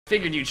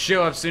Figured you'd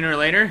show up sooner or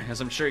later.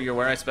 As I'm sure you're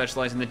aware, I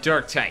specialize in the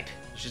dark type.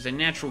 There's just a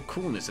natural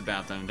coolness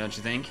about them, don't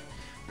you think?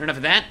 But enough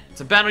of that.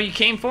 It's a battle you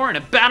came for, and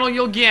a battle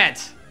you'll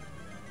get!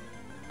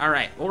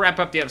 Alright, we'll wrap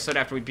up the episode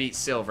after we beat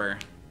Silver.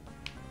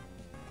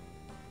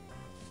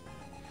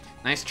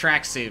 Nice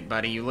tracksuit,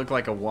 buddy. You look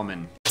like a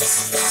woman.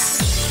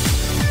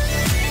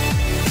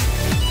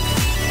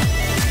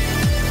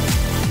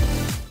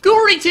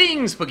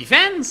 Greetings, Pokey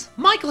fans!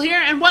 Michael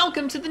here, and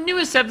welcome to the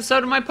newest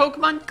episode of my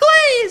Pokemon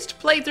Glazed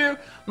playthrough!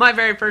 My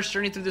very first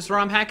journey through this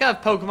ROM hack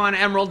of Pokemon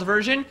Emerald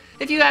version.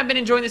 If you have been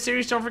enjoying the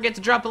series, don't forget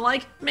to drop a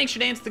like, make sure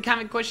to answer the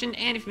comment question,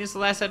 and if you missed the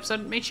last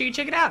episode, make sure you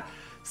check it out,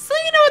 so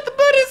you know what the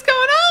boot is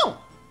going on!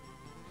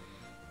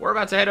 We're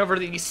about to head over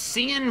to the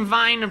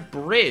Cianvine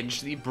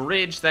Bridge, the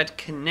bridge that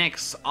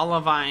connects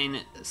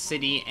Olivine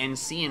City and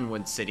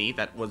Cianwood City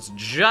that was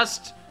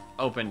just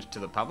opened to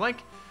the public.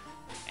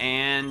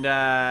 And,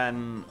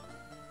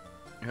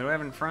 who do I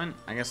have in front?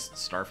 I guess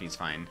Starfy's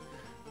fine.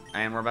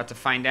 And we're about to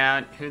find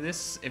out if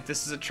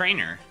this is a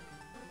trainer.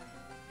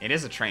 It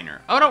is a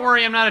trainer. Oh, don't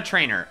worry, I'm not a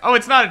trainer. Oh,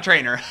 it's not a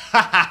trainer.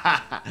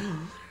 About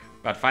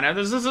to find out if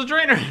this is a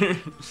trainer.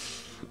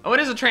 Oh, it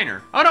is a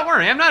trainer. Oh, don't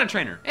worry, I'm not a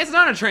trainer. It's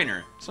not a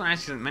trainer. Just want to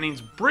ask you, my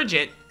name's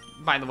Bridget,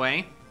 by the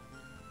way.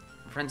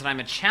 My friends and I have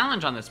a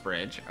challenge on this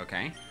bridge.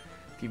 Okay.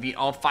 If you beat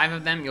all 5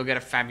 of them, you'll get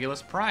a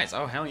fabulous prize.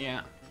 Oh, hell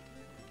yeah.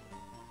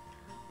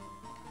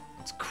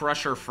 Let's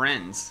crush our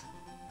friends.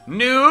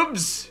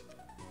 Noobs!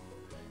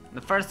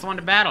 The first one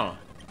to battle.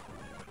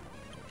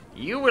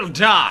 You will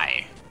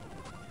die.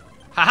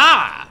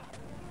 Haha!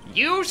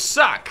 You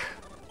suck.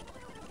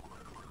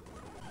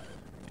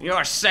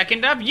 You're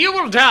second up. You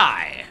will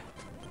die.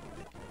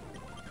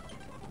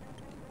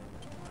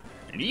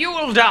 And you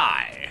will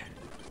die.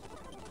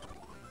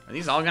 Are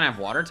these all gonna have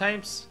water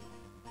types?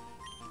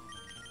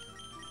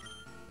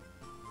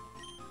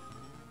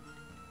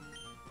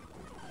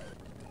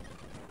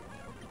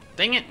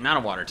 Dang it, not a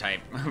water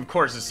type. Of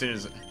course, as soon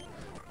as...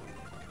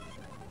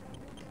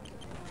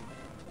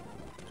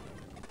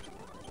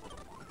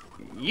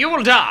 You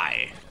will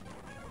die!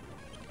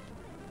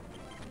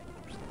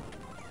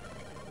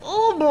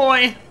 Oh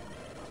boy!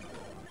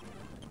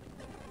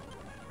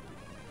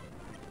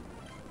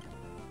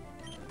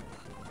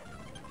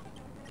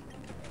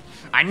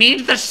 I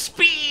need the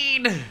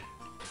speed!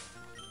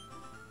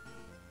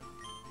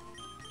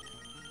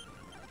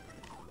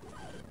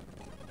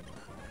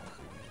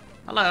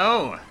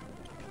 Hello!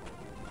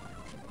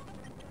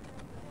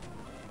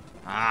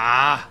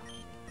 Ah!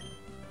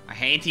 I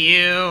hate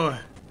you!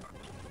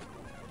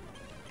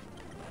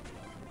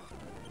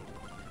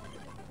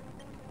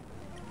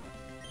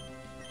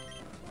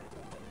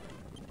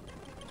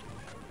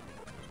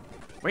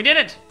 We did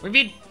it! We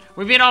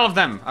beat all of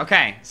them!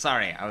 Okay,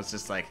 sorry, I was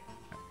just like,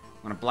 I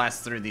want to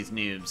blast through these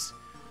noobs.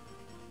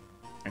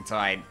 Until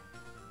I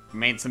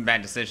made some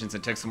bad decisions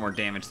and took some more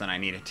damage than I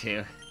needed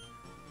to.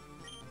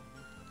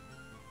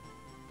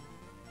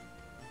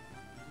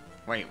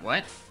 Wait,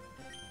 what?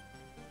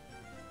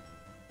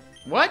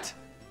 What?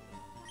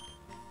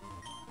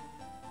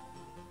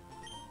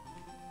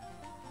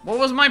 What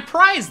was my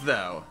prize,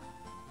 though?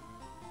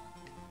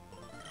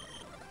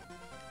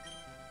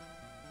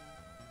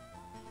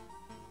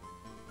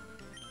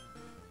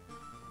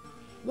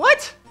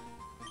 What?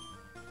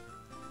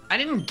 I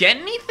didn't get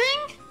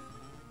anything?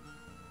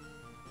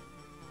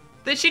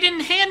 That she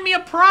didn't hand me a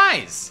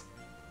prize.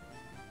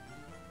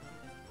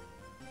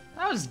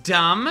 That was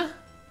dumb.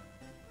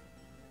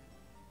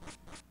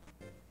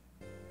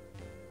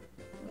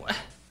 What?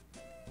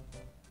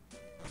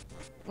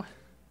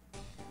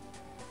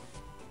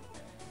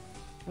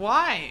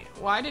 Why?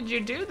 Why did you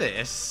do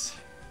this?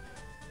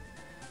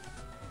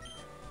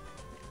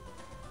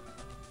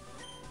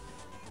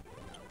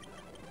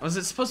 Was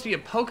it supposed to be a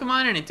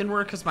Pokemon and it didn't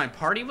work because my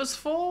party was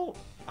full?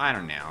 I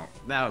don't know.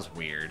 That was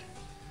weird.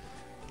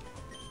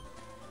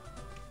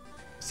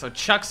 So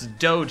Chuck's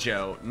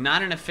Dojo,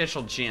 not an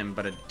official gym,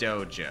 but a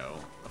dojo.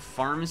 A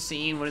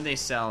pharmacy, what do they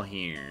sell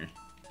here?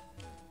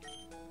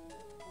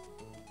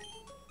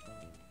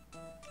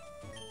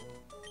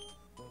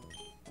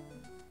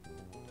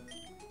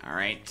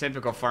 Alright,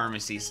 typical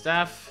pharmacy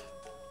stuff.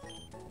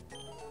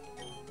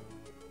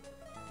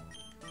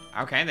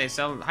 Okay, they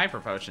sell hyper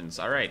potions.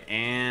 Alright,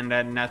 and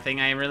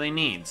nothing I really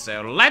need.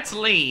 So let's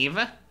leave.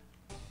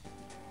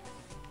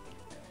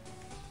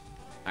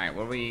 Alright,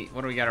 what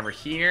do we got over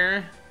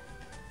here?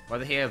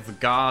 What here is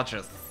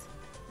gorgeous.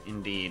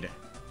 Indeed.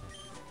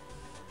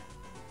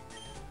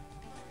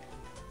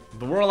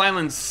 The Whirl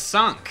Island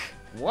sunk.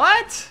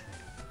 What?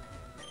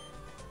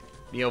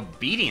 The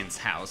Obedience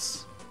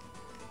House.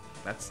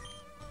 That's...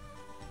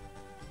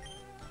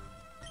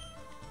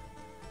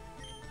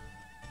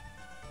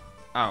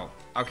 Oh,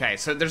 okay,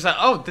 so there's a...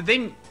 Oh, did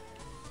they...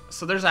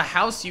 So there's a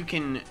house you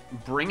can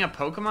bring a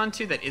Pokemon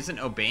to that isn't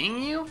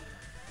obeying you?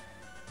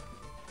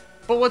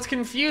 But what's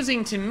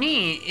confusing to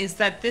me is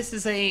that this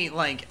is a,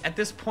 like, at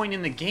this point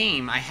in the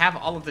game, I have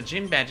all of the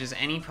gym badges,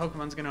 any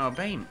Pokemon's gonna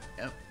obey me.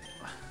 Oh.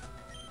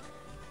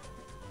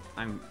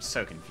 I'm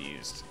so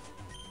confused.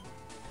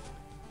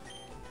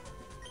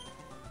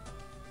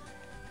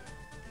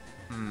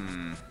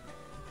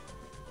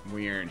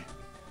 Weird.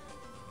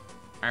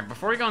 Alright,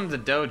 before we go into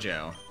the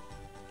dojo...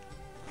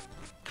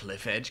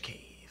 Cliff Edge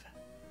Cave.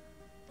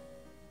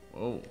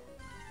 Whoa.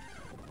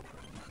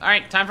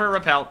 Alright, time for a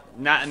repel.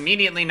 Not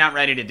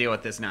ready to deal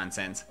with this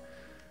nonsense.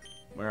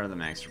 Where are the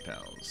max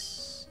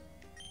repels?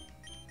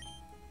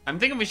 I'm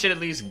thinking we should at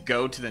least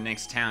go to the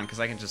next town, because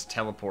I can just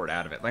teleport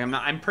out of it. Like,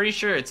 I'm pretty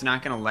sure it's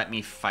not gonna let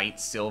me fight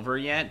Silver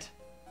yet.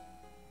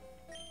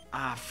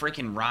 Ah,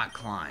 freaking rock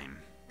climb.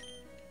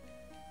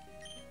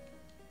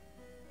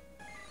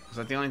 Is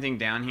that the only thing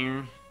down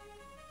here?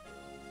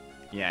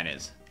 Yeah, it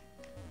is.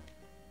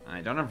 I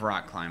don't have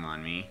rock climb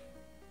on me.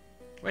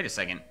 Wait a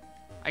second.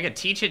 I could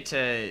teach it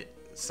to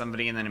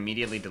somebody and then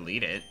immediately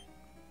delete it.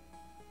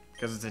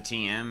 Because it's a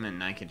TM,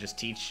 and I could just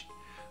teach...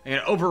 I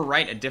could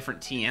overwrite a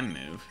different TM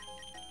move.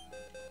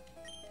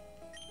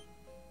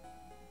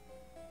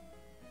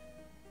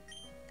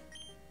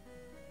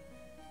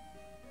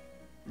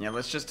 Yeah,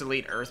 let's just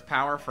delete Earth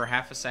Power for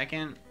half a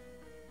second.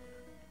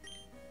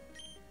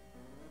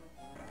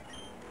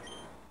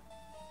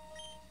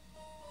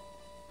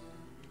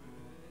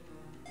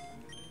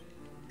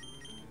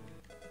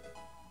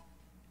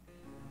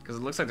 Because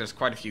it looks like there's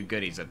quite a few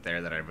goodies up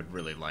there that I would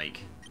really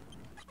like.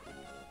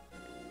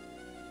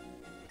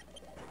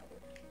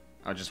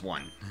 Oh, just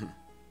one.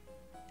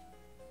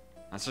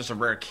 That's just a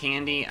rare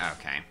candy?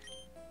 Okay.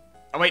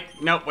 Oh, wait.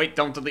 No, wait.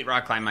 Don't delete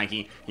Rock Climb,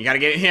 Mikey. You gotta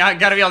get... Yeah,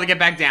 gotta be able to get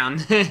back down.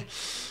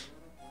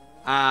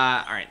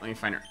 Alright. Let me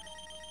find her.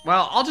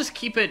 Well, I'll just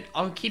keep it...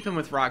 I'll keep him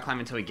with Rock Climb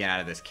until we get out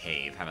of this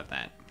cave. How about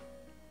that?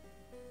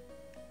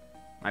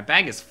 My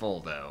bag is full,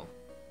 though.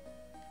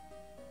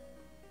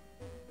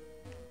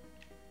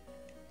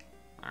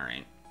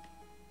 Alright.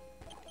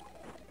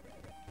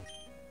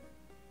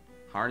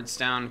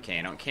 Hardstone. Okay,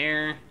 I don't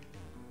care.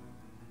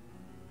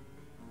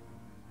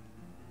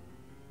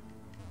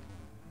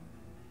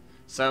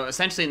 So,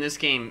 essentially in this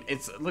game,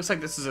 it looks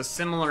like this is a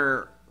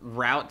similar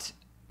route.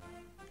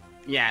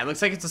 Yeah, it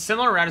looks like it's a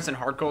similar route as in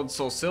Hard Gold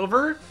Soul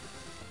Silver.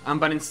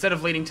 But instead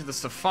of leading to the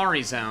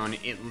Safari Zone,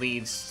 it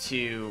leads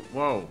to...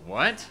 Whoa,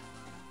 what?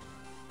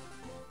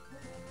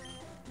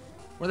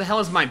 Where the hell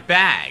is my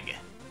bag?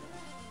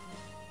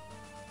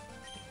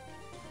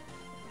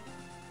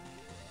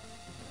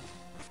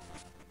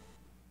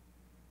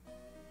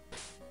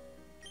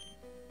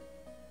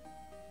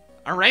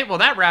 Alright, well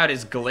that route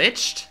is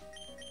glitched.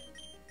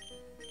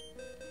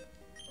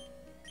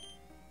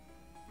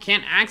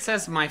 Can't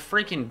access my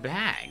freaking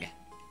bag.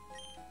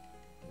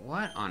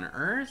 What on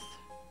earth?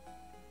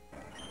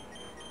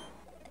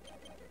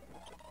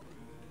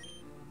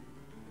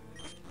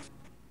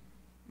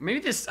 Maybe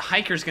this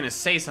hiker's gonna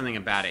say something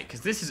about it,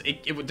 because this is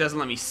it doesn't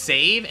let me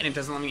save and it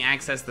doesn't let me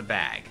access the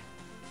bag.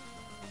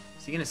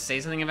 Is he gonna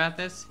say something about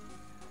this?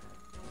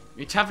 Are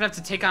you tough enough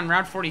to take on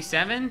Route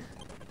 47?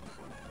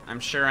 I'm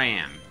sure I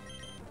am.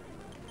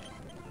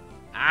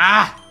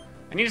 Ah!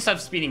 I need to stop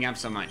speeding up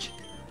so much.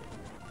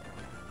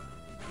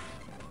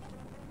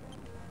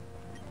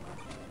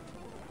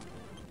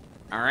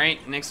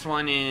 Alright, next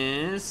one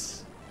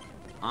is...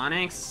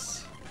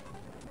 Onyx.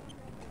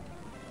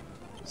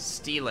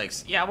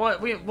 Steelix. Yeah,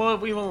 we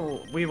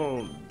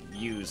will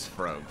use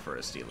Frog for a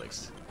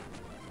Steelix.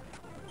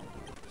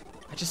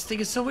 I just think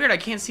it's so weird, I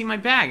can't see my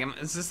bag.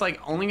 Is this like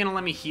only gonna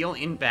let me heal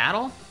in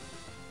battle?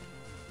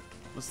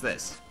 What's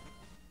this?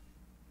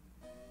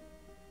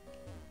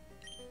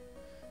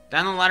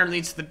 Down the ladder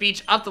leads to the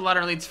beach, up the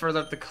ladder leads further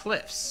up the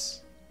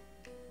cliffs.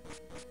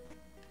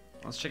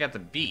 Let's check out the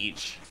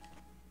beach.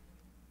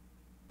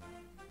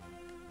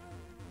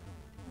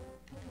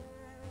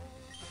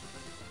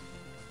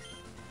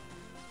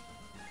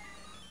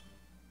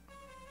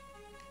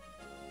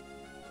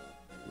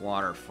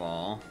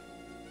 Waterfall.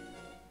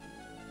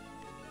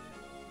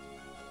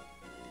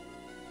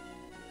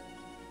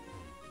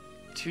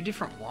 Two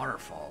different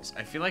waterfalls.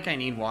 I feel like I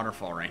need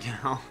waterfall right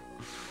now.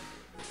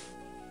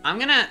 I'm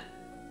gonna...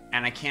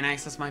 And I can't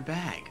access my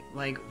bag.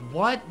 Like,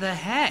 what the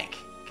heck?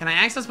 Can I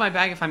access my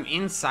bag if I'm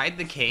inside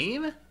the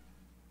cave?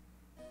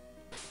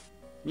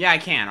 Yeah, I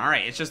can.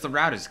 Alright, it's just the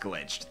route is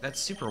glitched. That's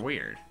super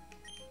weird.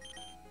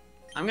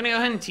 I'm gonna go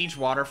ahead and teach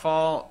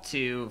Waterfall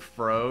to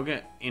Frog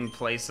in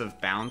place of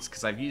Bounce,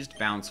 because I've used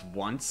Bounce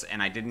once,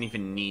 and I didn't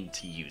even need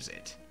to use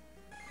it.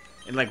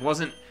 It, like,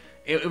 wasn't...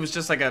 It was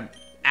just, like, a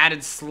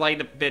added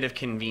slight bit of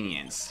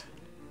convenience.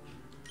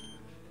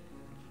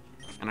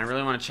 And I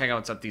really want to check out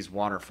what's up these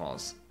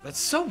waterfalls. That's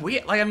so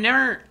weird. Like, I've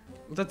never...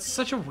 That's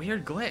such a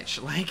weird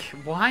glitch. Like,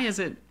 why is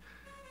it...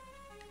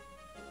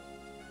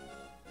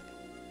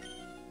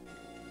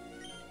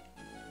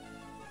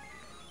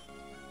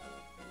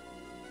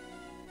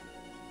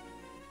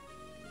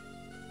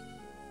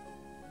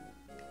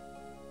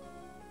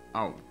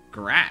 Oh,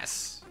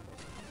 grass.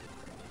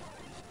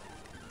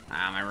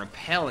 Ah, my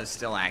repel is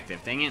still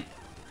active. Dang it.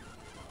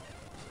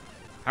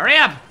 Hurry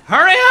up!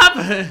 Hurry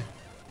up!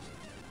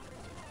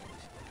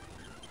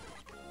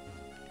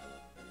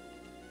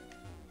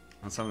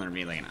 Want something to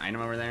be like an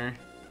item over there?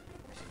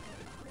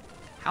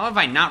 How have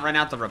I not run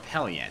out the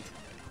repel yet?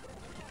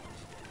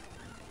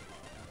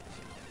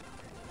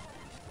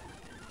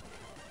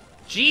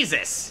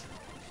 Jesus!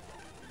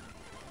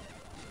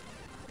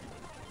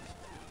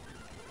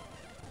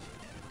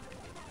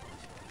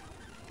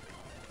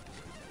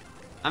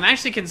 I'm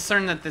actually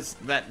concerned that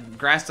that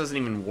grass doesn't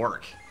even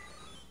work.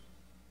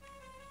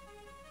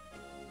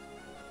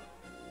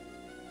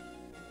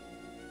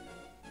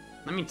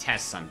 Let me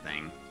test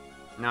something.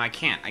 No, I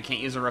can't. I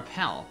can't use a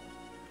repel.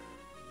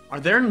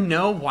 Are there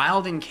no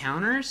wild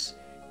encounters?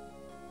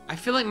 I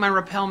feel like my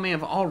repel may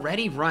have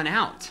already run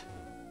out.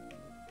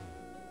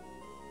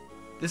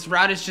 This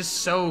route is just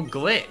so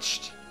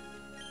glitched.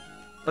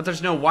 But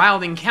there's no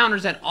wild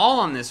encounters at all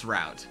on this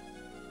route.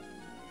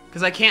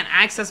 Because I can't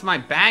access my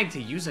bag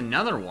to use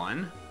another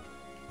one.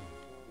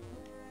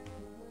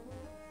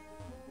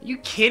 Are you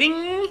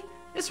kidding me?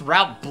 This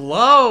route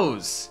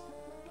blows.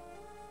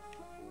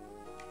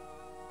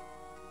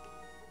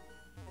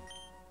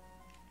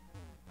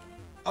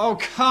 Oh,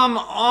 come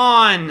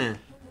on!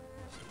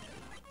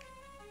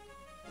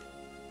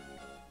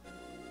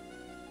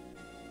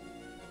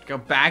 Go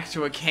back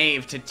to a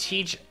cave to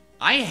teach.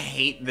 I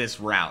hate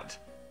this route.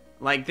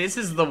 Like, this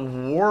is the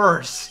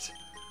worst.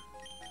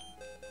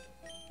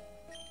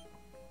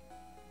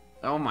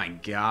 Oh my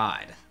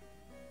god.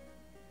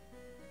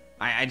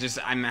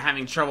 I'm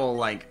having trouble,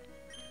 like,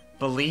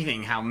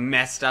 believing how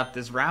messed up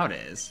this route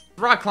is.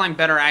 Rock climb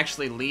better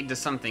actually lead to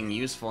something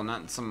useful,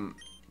 not some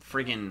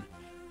friggin'...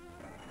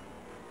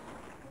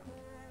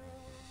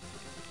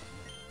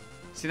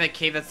 See that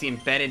cave? That's the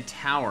embedded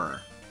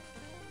tower.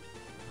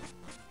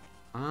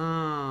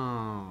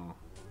 Oh.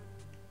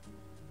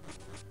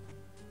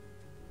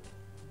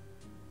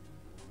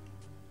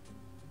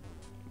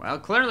 Well,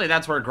 clearly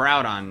that's where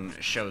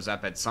Groudon shows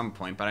up at some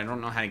point, but I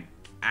don't know how to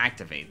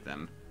activate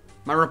them.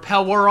 My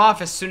repel wore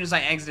off as soon as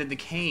I exited the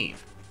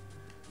cave.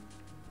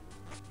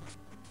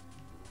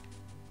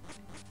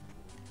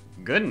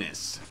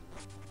 Goodness.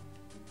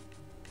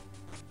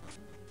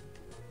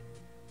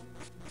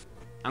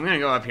 I'm gonna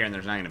go up here and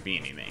there's not gonna be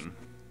anything.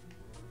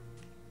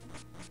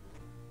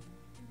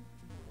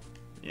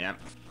 Yep.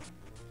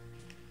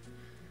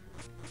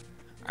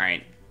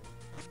 Alright.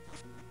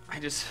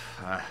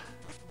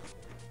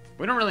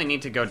 We don't really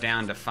need to go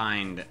down to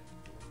find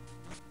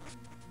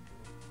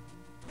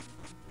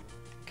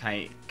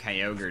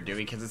Kyogre, do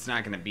we? Because it's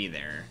not gonna be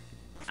there.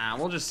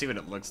 We'll just see what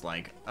it looks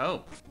like.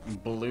 Oh,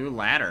 blue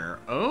ladder.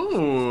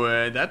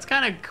 Oh, that's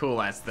kind of cool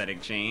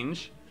aesthetic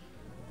change.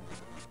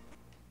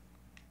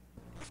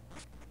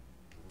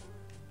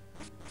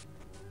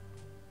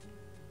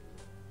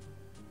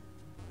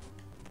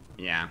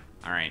 Yeah,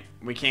 alright.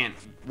 We can't...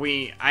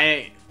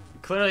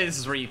 Clearly this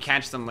is where you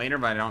catch them later,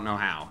 but I don't know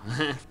how.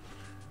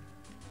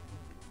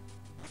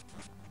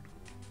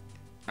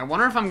 I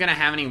wonder if I'm gonna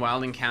have any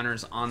wild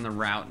encounters on the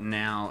route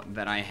now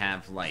that I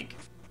have, like...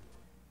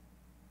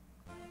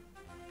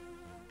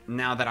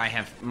 Now that I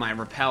have... My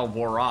repel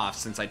wore off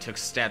since I took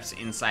steps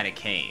inside a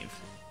cave.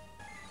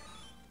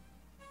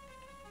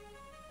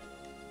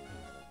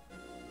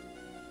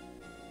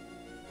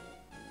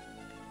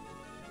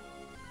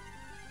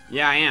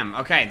 Yeah, I am.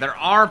 Okay, there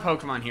are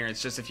Pokemon here.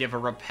 It's just if you have a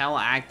repel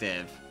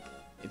active,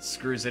 it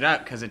screws it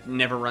up because it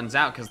never runs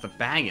out because the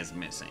bag is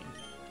missing.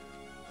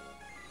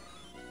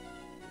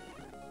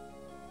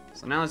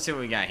 So now let's see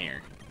what we got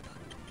here.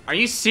 Are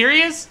you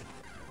serious?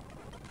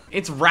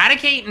 It's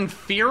Raticate and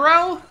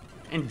Fearow?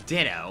 And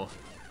Ditto.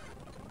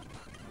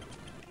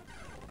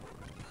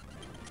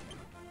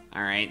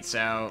 Alright,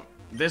 so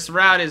this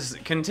route is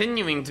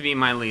continuing to be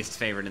my least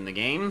favorite in the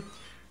game.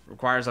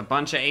 Requires a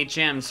bunch of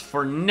HMs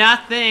for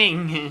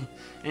nothing!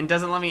 And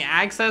doesn't let me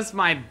access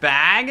my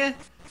bag?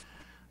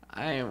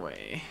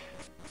 Anyway.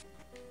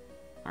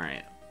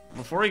 Alright,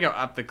 before we go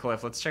up the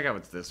cliff, let's check out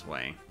what's this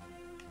way.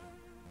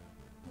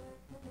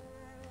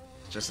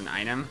 It's just an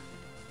item.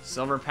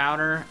 Silver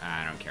powder?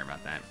 I don't care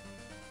about that.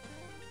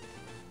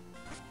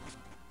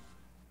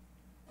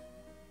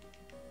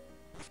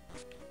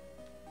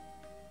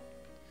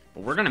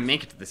 But we're gonna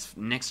make it to this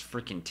next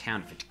freaking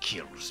town if it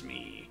kills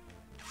me.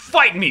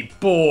 Fight me,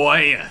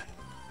 boy!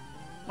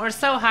 We're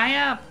so high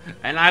up.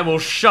 And I will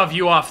shove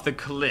you off the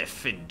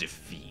cliff in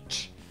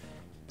defeat.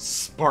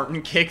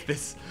 Spartan kick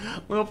this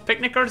little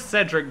picnicker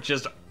Cedric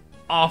just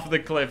off the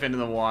cliff into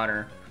the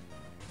water.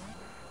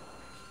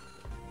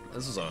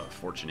 This is a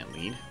fortunate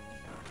lead.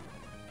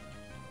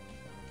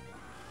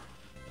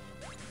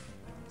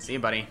 See you,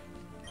 buddy.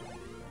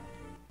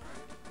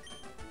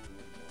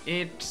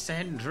 It's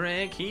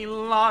Cedric, he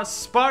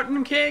lost.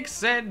 Spartan kick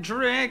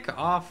Cedric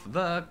off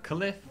the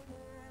cliff.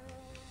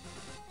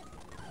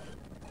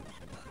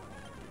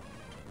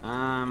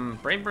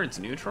 Brave Bird's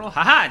neutral?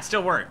 Haha, it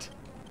still worked.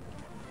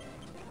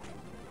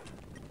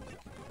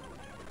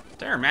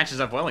 Terror matches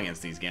up well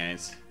against these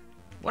guys.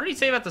 What did he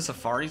say about the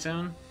Safari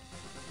Zone?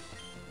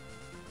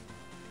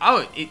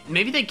 Oh,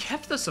 maybe they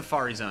kept the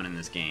Safari Zone in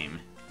this game.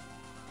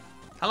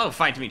 Hello,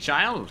 fight me,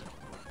 child.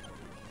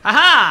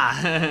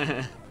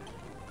 Haha!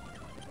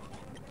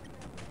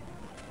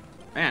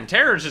 Man,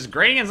 Terror is just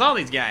great against all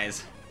these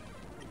guys.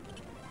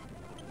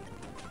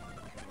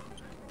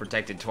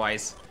 Protected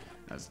twice.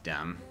 That was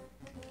dumb.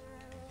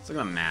 Let's look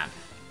at the map.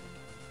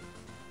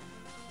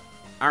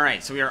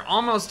 Alright, so we are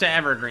almost to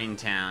Evergreen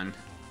Town.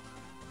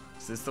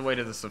 Is this the way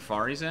to the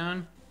Safari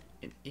Zone?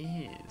 It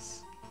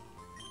is.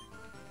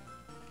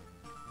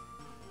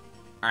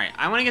 Alright,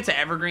 I want to get to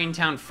Evergreen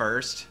Town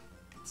first,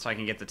 so I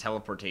can get the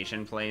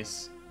teleportation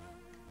place.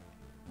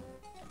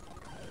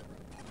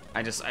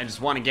 I just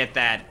want to get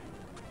that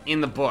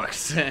in the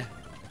books.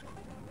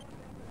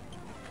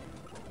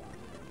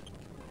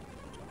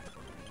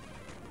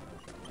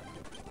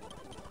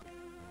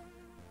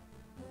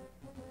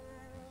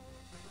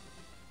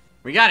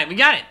 We got it, we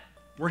got it!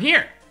 We're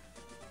here!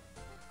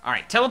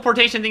 Alright,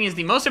 teleportation thing is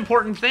the most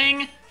important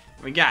thing.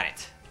 We got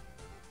it.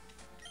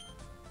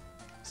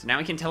 So now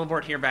we can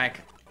teleport here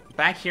back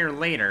here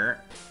later,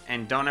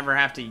 and don't ever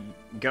have to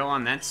go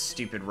on that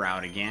stupid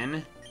route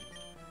again.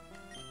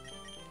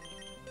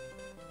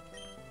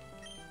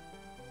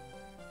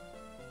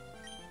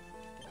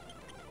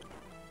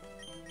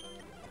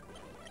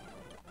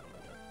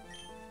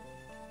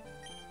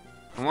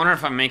 I wonder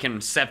if I'm making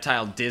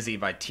Sceptile dizzy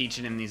by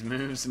teaching him these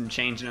moves and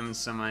changing them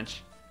so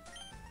much.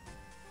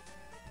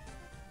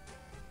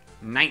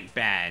 Night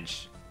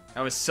Badge.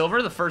 Oh, is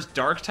Silver the first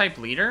Dark-type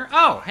leader?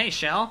 Oh, hey,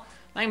 Shell.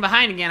 Lagging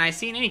behind again, I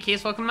see. In any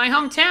case, welcome to my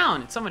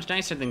hometown. It's so much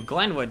nicer than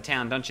Glenwood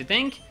Town, don't you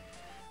think?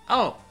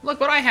 Oh, look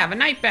what I have, a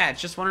Night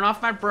Badge. Just wanted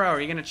off my bro. Are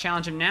you gonna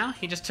challenge him now?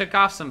 He just took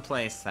off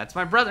someplace. That's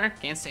my brother.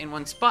 Can't stay in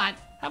one spot.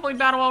 How about we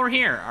battle while we're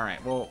here? All right,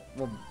 we'll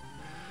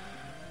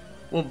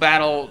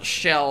battle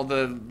Shell,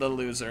 the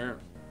loser.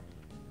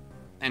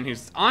 And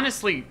who's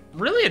honestly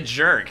really a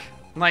jerk.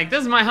 Like,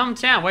 this is my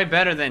hometown, way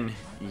better than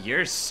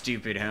your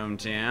stupid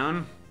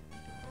hometown.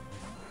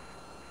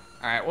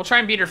 Alright, we'll try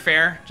and beat her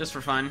fair, just for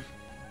fun.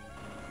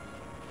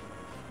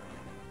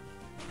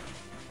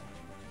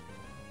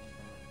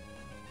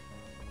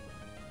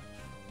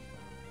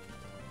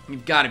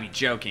 You've got to be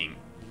joking.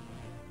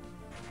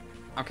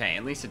 Okay,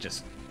 at least it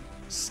just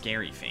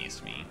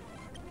scary-faced me.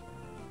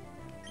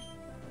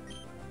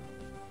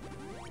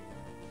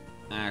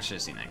 I should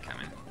have seen that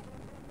coming.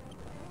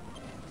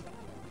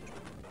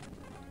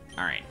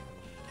 Alright.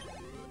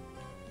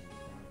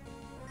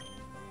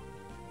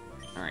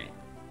 Alright.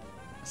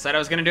 Said I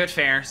was gonna do it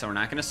fair, so we're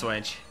not gonna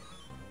switch.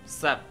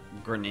 What's up,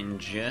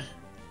 Greninja?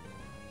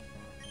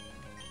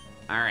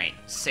 Alright,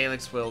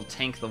 Salix will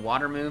tank the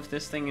water move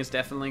this thing is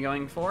definitely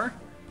going for.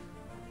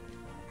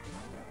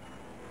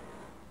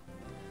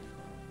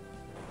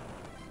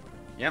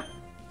 Yep.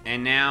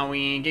 And now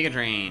we Giga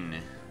Drain.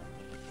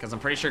 Because I'm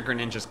pretty sure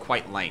Greninja's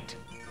quite light.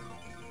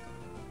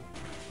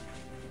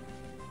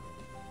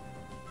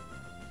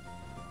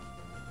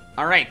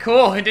 Alright,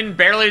 cool. It didn't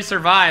barely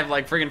survive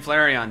like friggin'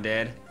 Flareon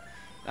did.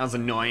 That was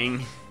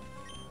annoying.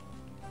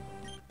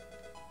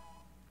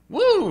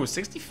 Woo!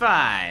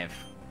 65.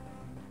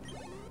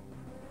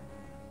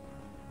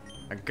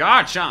 A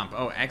Garchomp.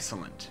 Oh,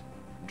 excellent.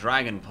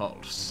 Dragon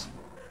Pulse.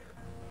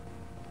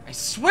 I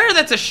swear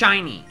that's a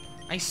shiny.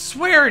 I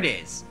swear it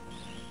is.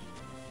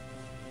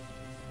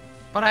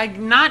 But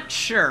I'm not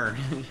sure.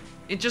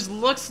 It just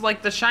looks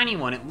like the shiny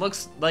one. It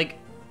looks like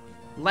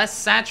less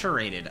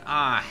saturated.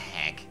 Ah,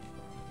 heck.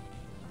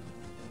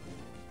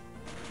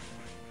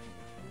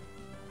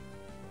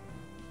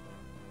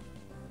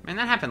 Man,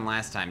 that happened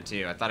last time,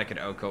 too. I thought I could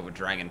OHKO with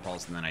Dragon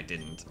Pulse, and then I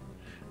didn't.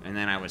 And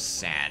then I was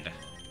sad.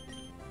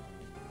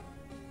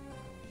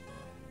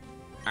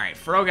 Alright,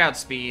 Frog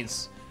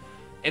outspeeds.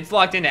 It's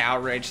locked into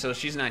Outrage, so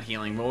she's not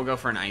healing, but we'll go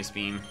for an Ice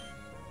Beam.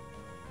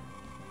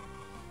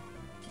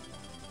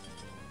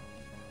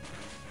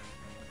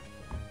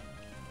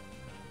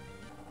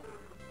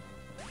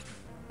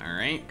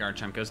 Alright,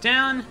 Garchomp goes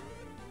down.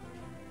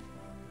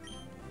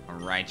 A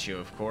Raichu,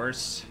 of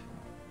course.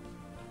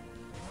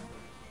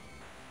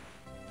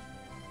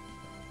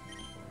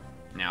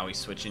 Now we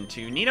switch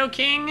into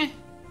Nidoking.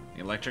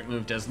 The electric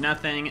move does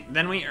nothing.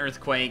 Then we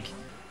Earthquake.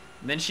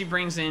 Then she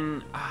brings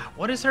in...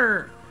 what is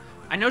her...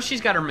 I know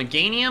she's got her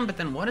Meganium, but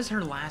then what is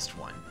her last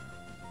one?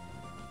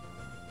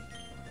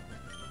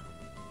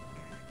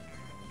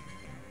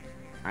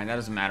 Alright, that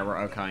doesn't matter.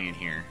 We're OHKOing it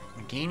here.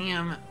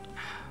 Meganium...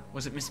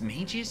 Was it Miss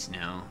Mages?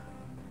 No.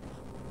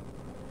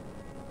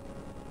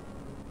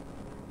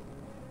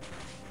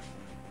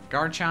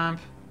 Garchomp.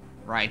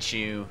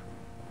 Raichu.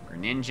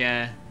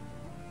 Greninja.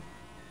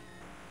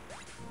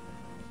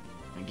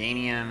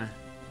 Meganium.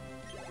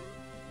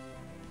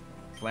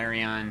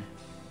 Flareon.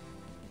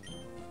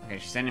 Okay,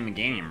 she's sending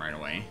Meganium right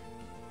away.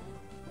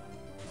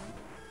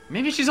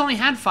 Maybe she's only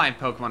had 5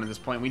 Pokemon at this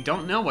point. We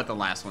don't know what the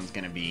last one's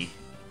gonna be.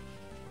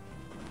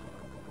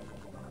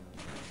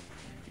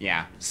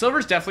 Yeah,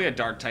 Silver's definitely a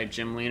Dark-type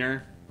gym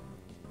leader.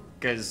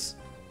 Because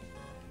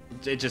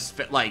it just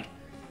fit, like...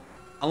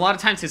 A lot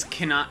of times his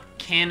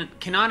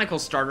canonical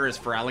starter is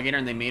Feraligatr,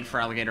 and they made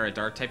Feraligatr a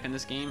Dark-type in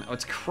this game. Oh,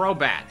 it's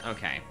Crobat.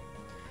 Okay.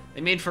 They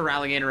made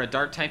Feraligatr a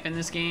Dark-type in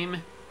this game.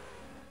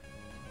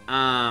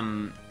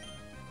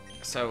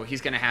 So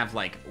he's gonna have,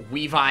 like,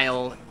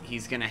 Weavile.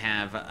 He's gonna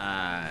have,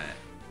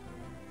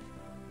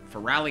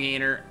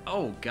 Feraligatr.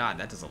 Oh, God,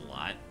 that does a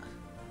lot.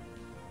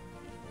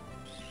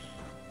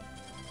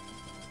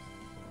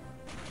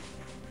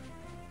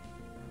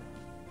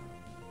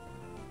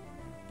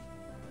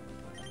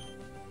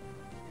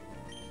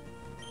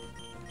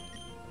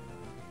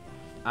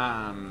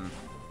 Probably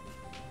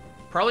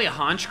a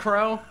Haunch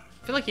Crow.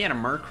 I feel like he had a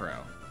Murkrow.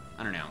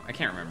 I don't know. I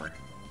can't remember.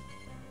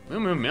 Moo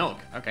Moo Milk.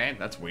 Okay,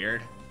 that's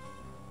weird.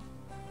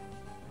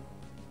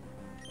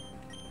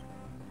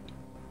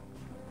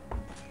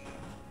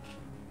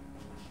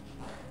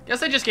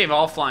 Guess I just gave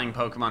all flying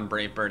Pokemon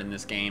Brave Bird in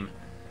this game.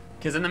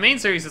 Because in the main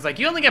series, it's like,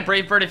 you only get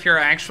Brave Bird if you're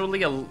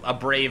actually a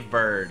brave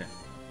bird.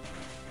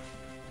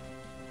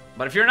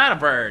 But if you're not a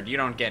bird, you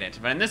don't get it.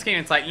 But in this game,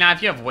 it's like, nah,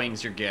 if you have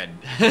wings, you're good.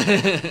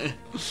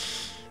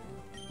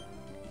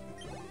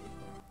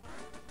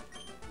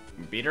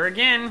 Beat her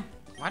again.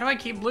 Why do I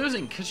keep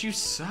losing? Because you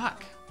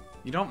suck.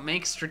 You don't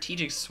make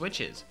strategic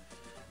switches.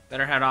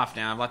 Better head off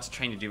now. I have lots of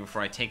training to do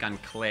before I take on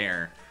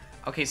Claire.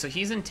 Okay, so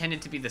he's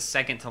intended to be the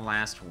second to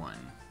last one.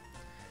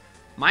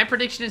 My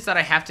prediction is that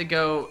I have to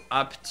go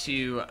up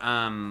to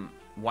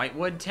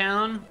Whitewood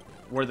Town,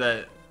 where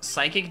the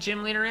Psychic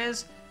Gym Leader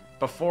is,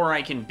 before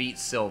I can beat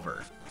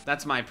Silver.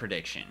 That's my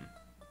prediction.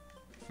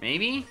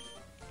 Maybe?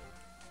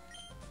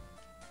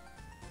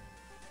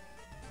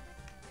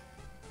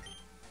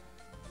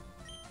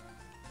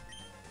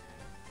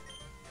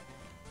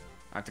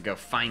 I have to go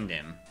find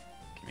him.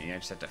 Okay, maybe I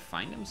just have to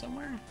find him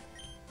somewhere?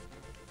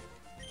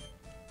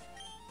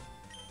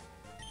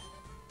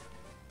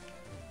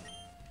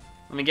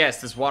 Let me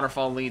guess, this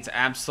waterfall leads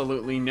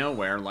absolutely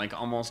nowhere, like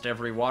almost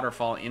every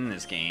waterfall in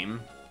this game.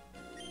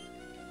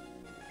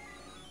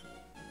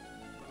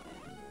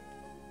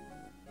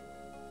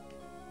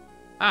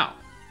 Oh.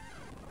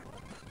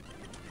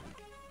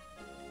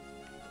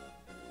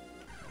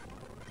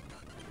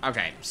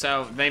 Okay,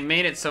 so they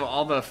made it so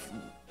all the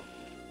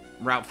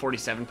Route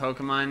 47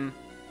 Pokemon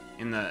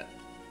in the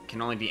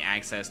can only be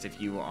accessed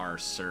if you are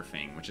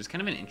surfing, which is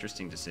kind of an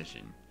interesting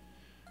decision.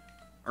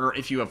 Or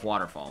if you have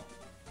waterfall.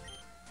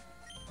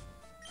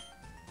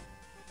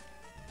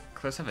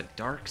 Close have a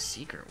dark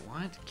secret.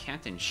 What?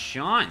 Captain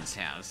Sean's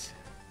house.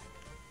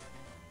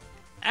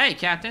 Hey,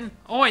 Captain.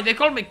 Oi, they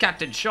call me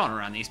Captain Sean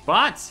around these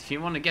parts. If you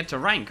want to get to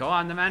Raincourt,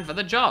 I'm the man for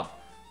the job.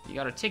 You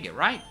got a ticket,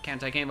 right?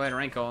 Can't take anybody to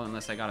Raincourt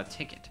unless I got a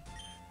ticket.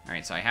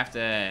 Alright, so I have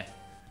to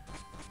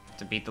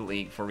beat the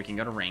league before we can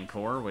go to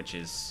Raincourt, which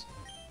is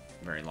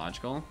very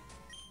logical.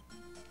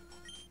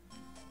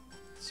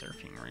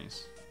 Surfing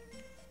race.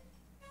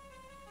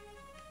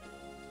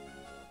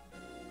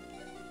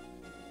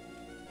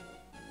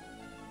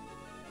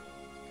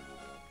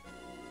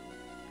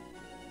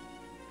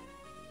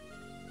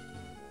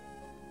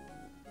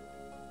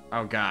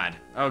 Oh god.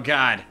 Oh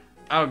god.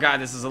 Oh god,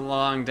 this is a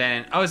long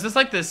day. Oh, is this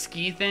like the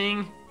ski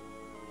thing?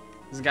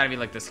 This has got to be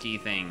like the ski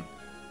thing.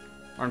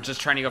 Or I'm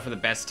just trying to go for the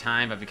best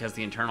time, but because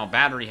the internal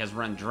battery has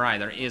run dry,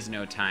 there is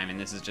no time, and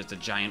this is just a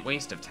giant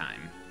waste of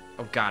time.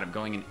 Oh god, I'm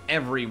going in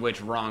every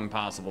which wrong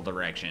possible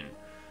direction.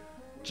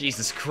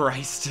 Jesus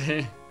Christ.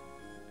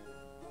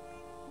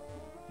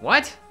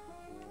 What?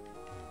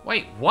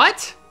 Wait,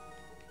 what?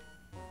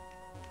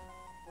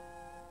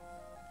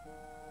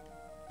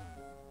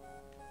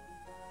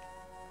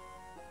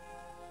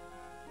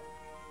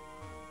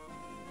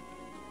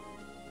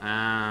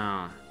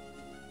 Oh.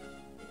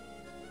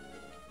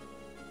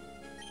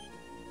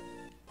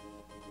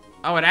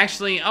 Oh, it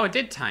actually... Oh, it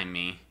did time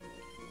me.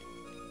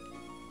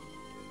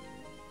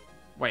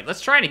 Wait,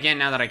 let's try it again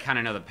now that I kind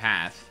of know the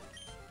path.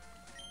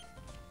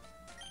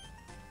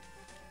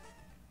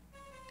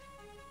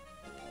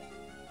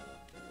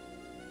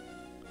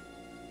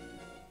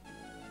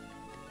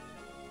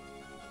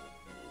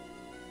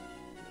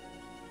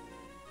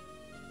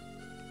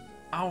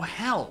 Oh,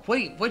 hell.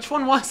 Wait, which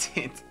one was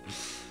it?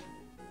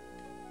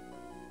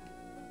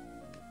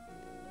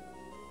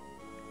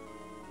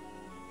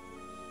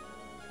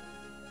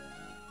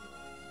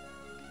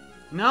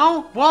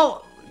 No?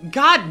 Well,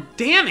 god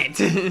damn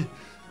it!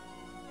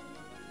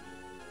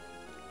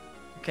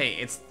 Okay,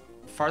 it's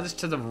farthest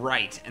to the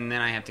right, and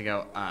then I have to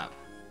go up.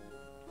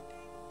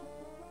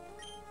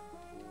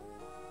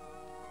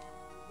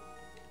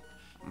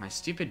 My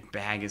stupid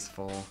bag is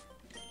full.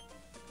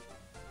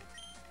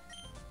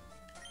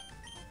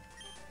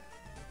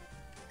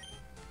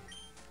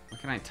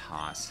 What can I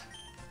toss?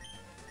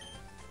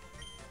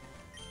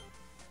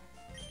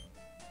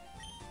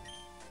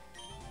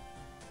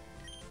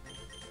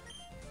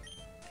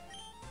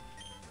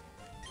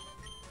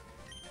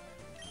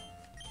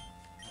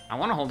 I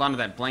want to hold on to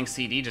that blank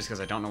CD just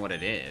because I don't know what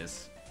it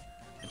is.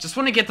 I just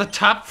want to get the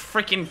top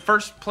freaking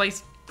first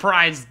place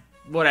prize,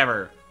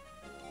 whatever.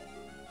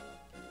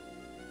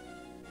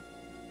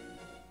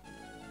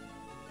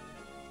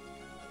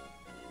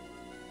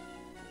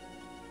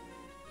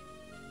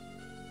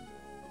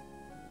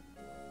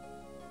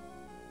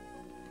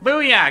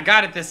 Booyah!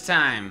 Got it this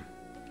time.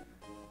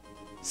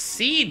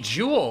 Sea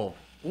Jewel.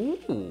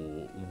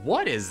 Ooh,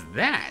 what is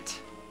that?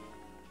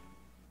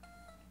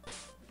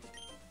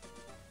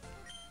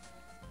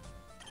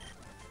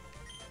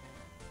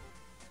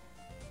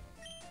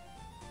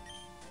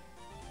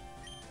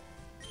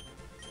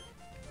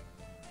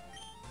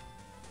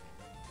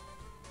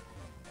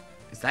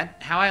 Is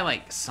that how I,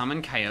 like,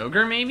 summon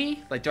Kyogre,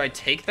 maybe? Like, do I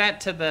take that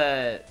to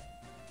the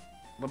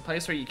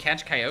place where you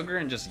catch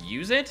Kyogre and just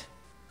use it?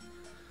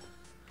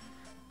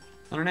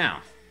 I don't know.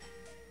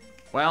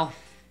 Well,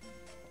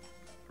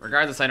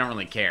 regardless, I don't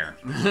really care.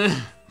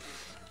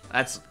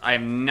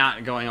 I'm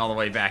not going all the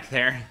way back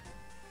there.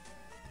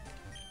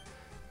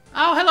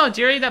 Oh, hello,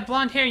 dearie. That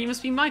blonde hair, you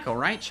must be Michael,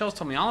 right? Shells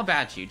told me all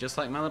about you, just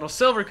like my little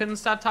Silver couldn't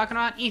stop talking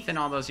about Ethan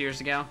all those years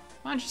ago.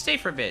 Why don't you stay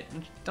for a bit?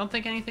 Don't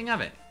think anything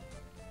of it.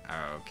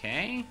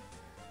 Okay.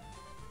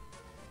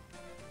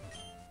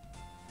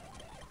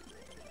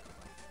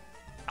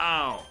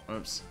 Oh,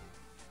 oops.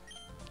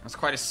 That's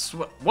quite a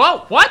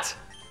whoa, what?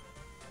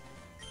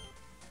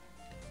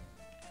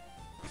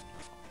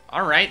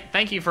 Alright,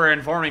 thank you for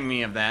informing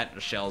me of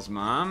that, Shell's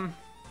mom.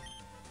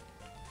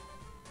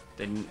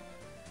 Thank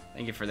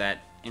you for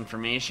that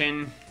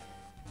information.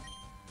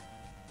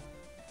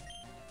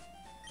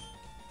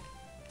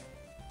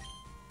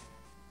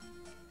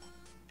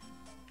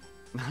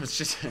 It's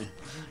just,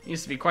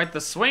 used to be quite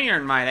the swinger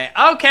in my day.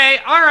 Okay,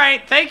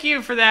 alright, thank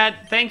you for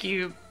that. Thank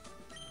you,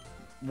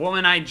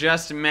 woman I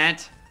just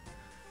met.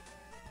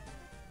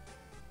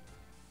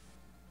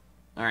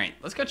 Alright,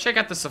 let's go check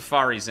out the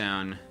Safari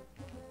Zone.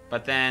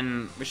 But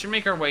then, we should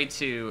make our way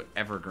to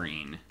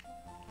Evergreen.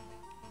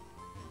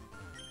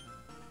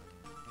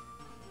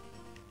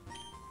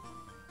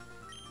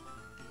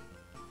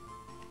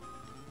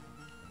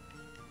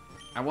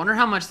 I wonder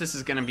how much this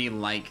is gonna be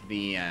like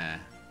the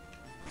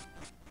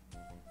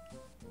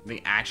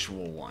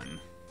actual one.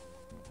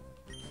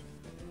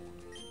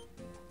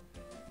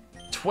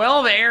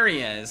 12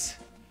 areas.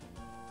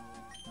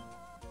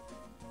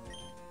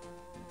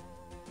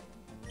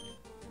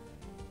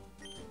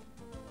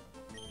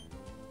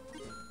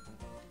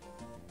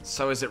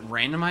 So is it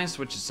randomized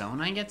which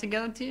zone I get to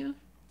go to?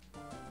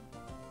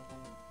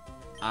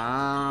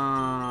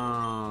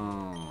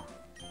 Oh.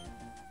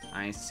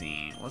 I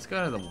see. Let's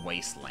go to the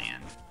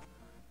Wasteland.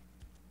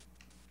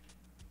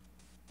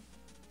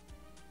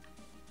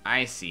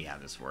 I see how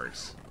this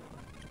works.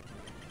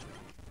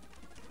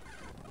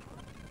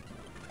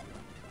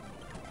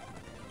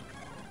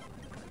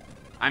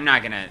 I'm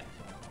not gonna...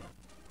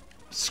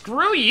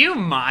 Screw you,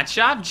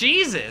 Machop!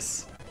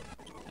 Jesus!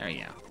 There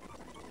you go.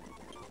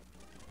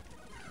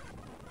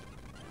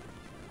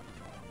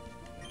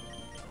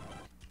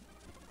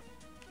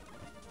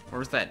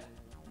 Where's that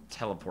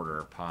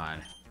teleporter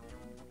pod?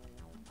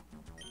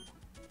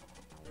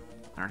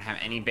 I don't have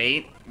any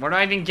bait. Where do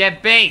I even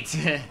get bait?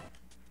 Let's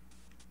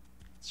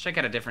check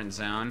out a different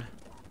zone.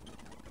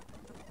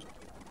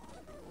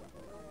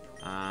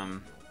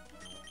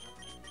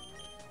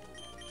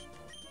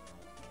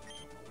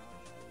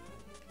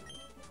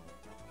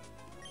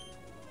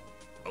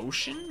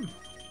 Ocean?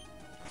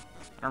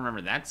 I don't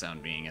remember that zone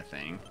being a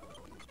thing.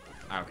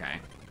 Okay.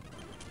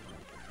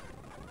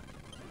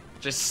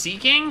 Just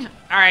seeking?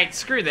 Alright,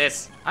 screw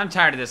this. I'm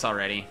tired of this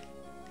already.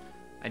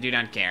 I do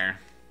not care.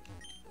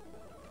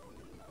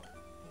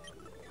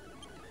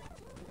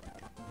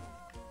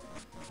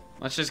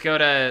 Let's just go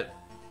to...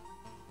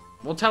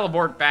 We'll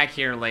teleport back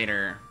here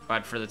later,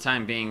 but for the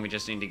time being, we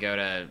just need to go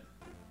to...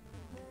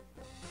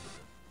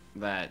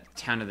 the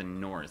town to the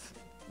north.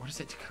 What is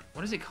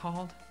it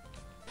called?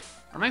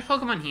 Are my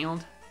Pokemon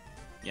healed?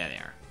 Yeah, they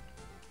are.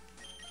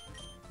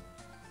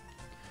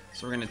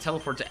 So we're gonna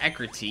teleport to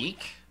Ecruteak.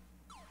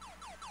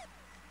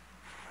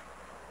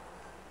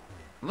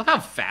 I love how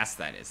fast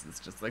that is. It's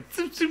just like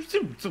zoop, zoop,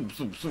 zoop, zoop,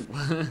 zoop, zoop.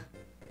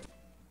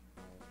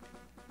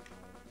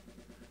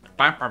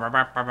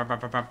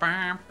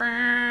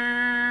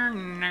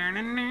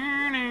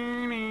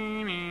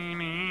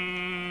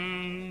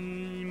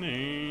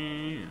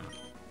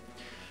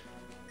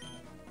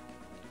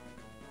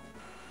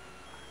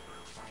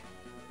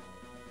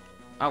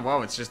 Oh,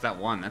 whoa, it's just that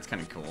one. That's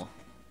kind of cool.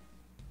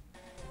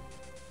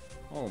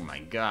 Oh my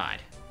god.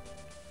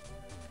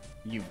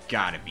 You've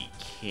got to be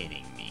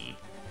kidding me.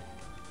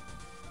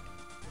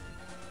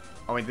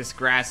 Oh wait, this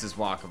grass is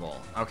walkable.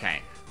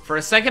 Okay. For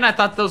a second, I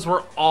thought those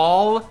were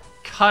all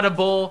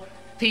cuttable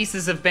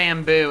pieces of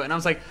bamboo. And I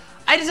was like,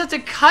 I just have to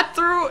cut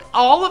through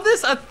all of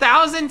this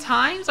 1,000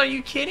 times? Are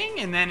you kidding?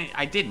 And then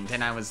I didn't.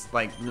 And I was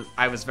like,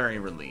 I was very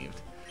relieved.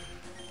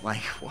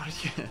 Like, what are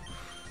you...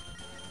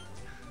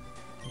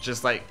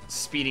 Just like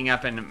speeding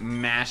up and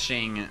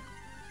mashing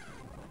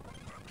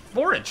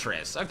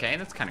Fortress. Okay,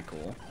 that's kind of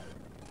cool.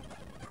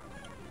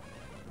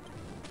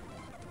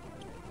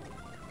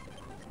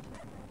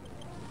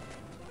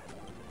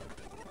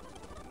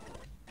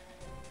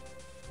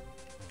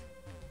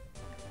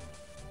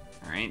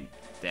 Alright,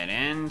 dead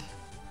end.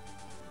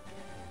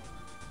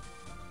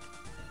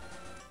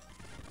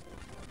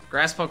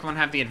 Grass Pokemon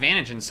have the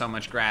advantage in so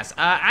much grass.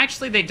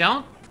 Actually, they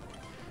don't.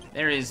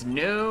 There is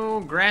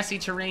no grassy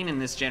terrain in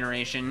this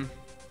generation.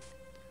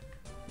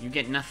 You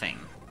get nothing.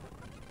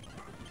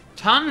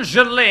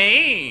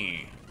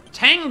 Tangela!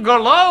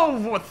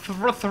 Tangelo with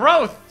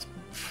throat.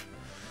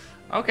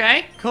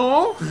 Okay,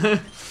 cool.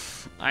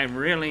 I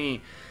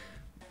really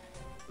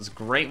was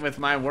great with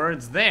my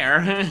words there.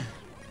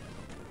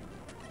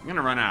 I'm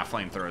gonna run out of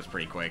flamethrowers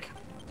pretty quick.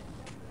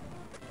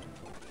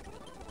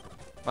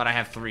 But I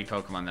have 3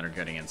 Pokemon that are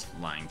good against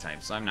flying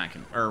types, so I'm not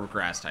or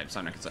grass types, so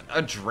I'm not concerned.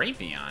 A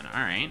Drapion,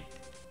 alright.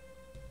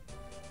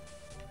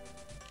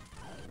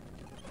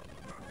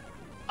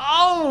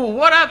 Oh,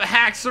 what up,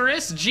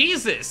 Haxorus?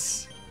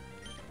 Jesus!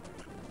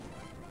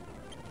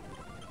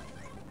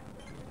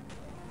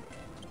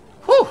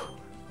 Whew!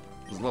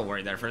 I was a little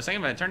worried there for a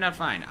second, but it turned out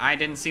fine. I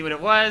didn't see what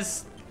it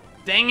was.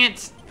 Dang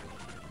it!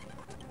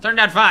 Turned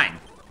out fine.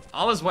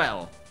 All is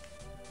well.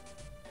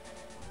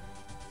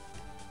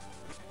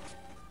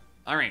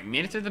 Alright,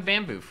 made it through the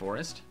bamboo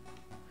forest.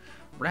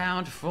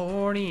 Round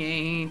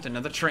 48,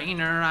 another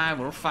trainer, I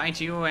will fight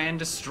you and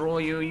destroy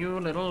you, you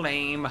little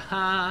lame,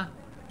 huh?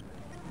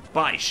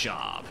 Body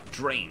shop,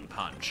 drain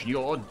punch,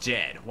 you're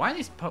dead. Why are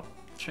these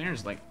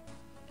trainers like,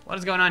 what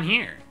is going on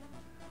here?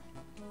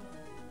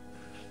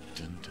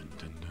 Dun, dun,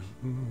 dun,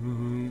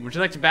 dun. Would you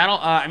like to battle?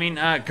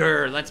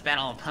 Grr, let's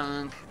battle a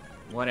punk.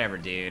 Whatever,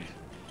 dude.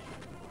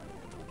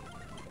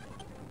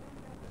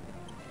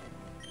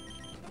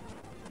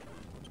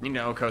 Need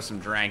to Oko some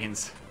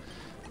dragons.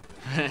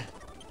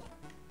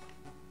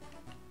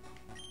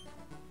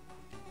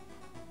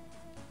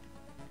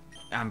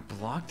 I'm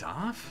blocked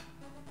off?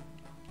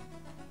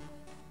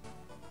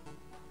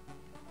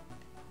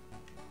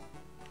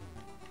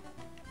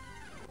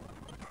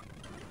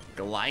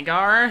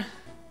 Gligar?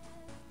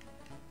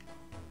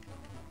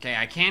 Okay,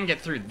 I can get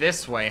through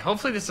this way.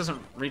 Hopefully this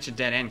doesn't reach a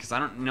dead end, because I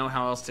don't know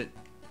how else it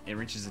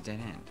reaches a dead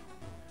end.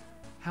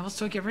 How else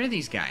do I get rid of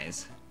these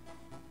guys?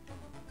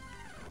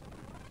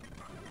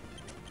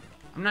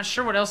 I'm not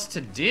sure what else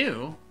to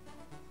do.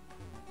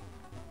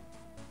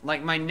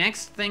 Like, my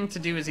next thing to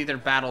do is either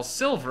battle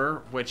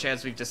Silver, which,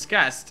 as we've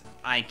discussed,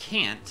 I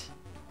can't.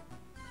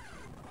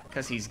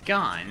 Because he's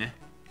gone.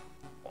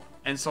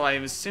 And so I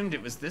assumed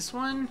it was this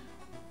one?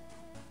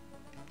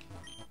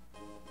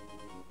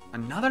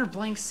 Another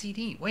blank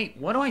CD. Wait,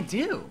 what do I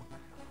do?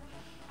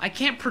 I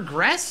can't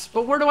progress,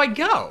 but where do I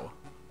go?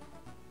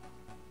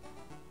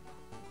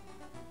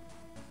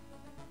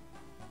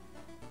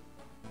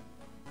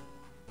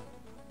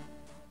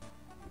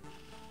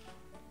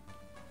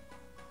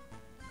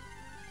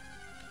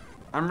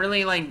 I'm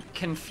really, like,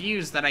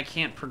 confused that I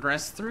can't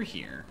progress through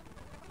here.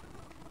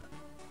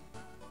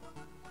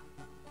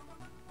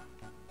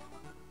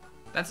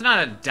 That's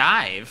not a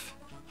dive.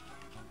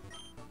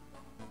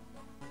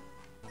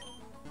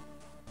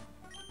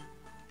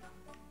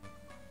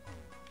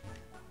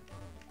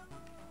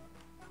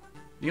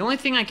 The only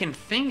thing I can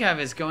think of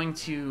is going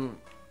to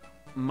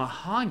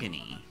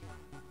Mahogany.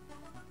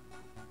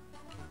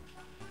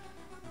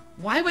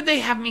 Why would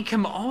they have me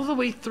come all the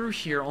way through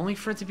here only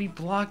for it to be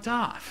blocked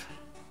off?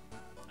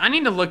 I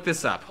need to look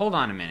this up. Hold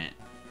on a minute.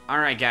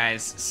 Alright,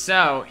 guys.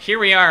 So, here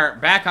we are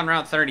back on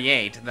Route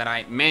 38 that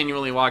I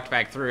manually walked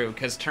back through,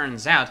 because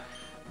turns out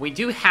we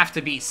do have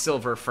to beat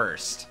Silver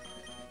first.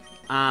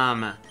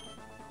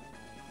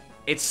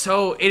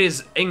 It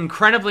is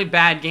incredibly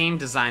bad game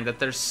design that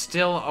there's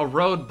still a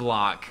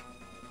roadblock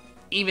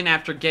even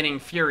after getting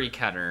Fury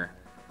Cutter.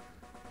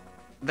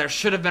 There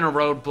should have been a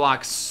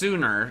roadblock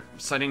sooner,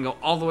 so I didn't go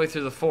all the way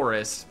through the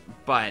forest,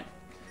 but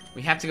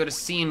we have to go to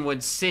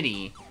Cianwood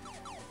City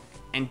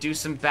and do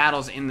some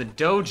battles in the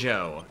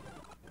dojo,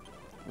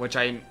 which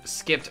I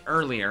skipped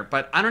earlier,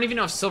 but I don't even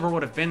know if Silver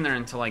would have been there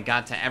until I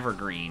got to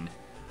Evergreen.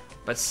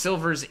 But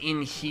Silver's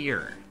in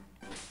here.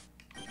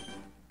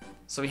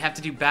 So we have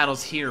to do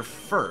battles here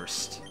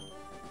first.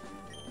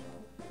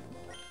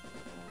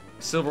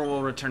 Silver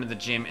will return to the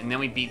gym, and then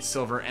we beat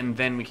Silver, and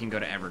then we can go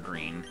to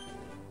Evergreen.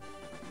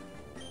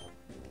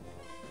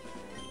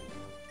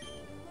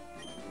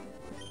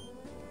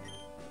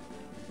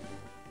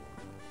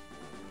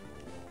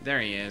 There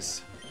he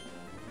is.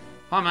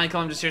 Hi,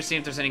 Michael. I'm just here to see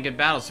if there's any good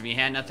battles to be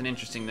had. Nothing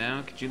interesting,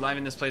 though. Could you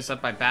liven this place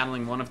up by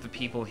battling one of the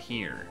people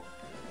here?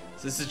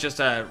 So this is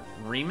just a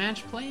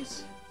rematch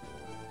place?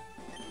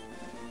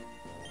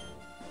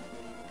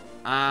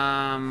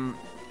 Well,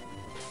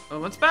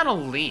 let's battle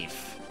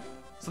Leaf.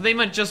 So they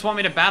might just want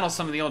me to battle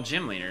some of the old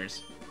gym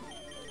leaders.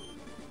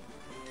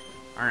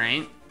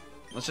 Alright.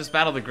 Let's just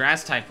battle the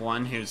grass-type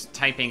one, whose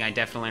typing I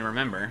definitely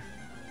remember.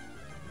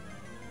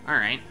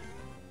 Alright.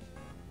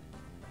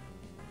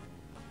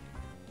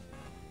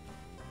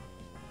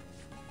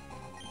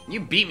 You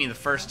beat me the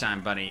first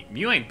time, buddy.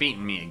 You ain't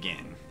beating me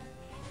again.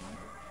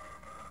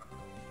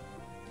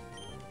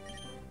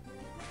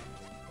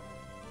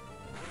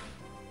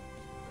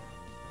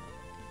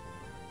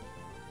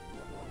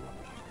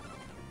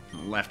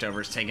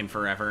 Leftovers taking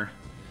forever.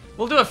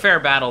 We'll do a fair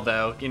battle,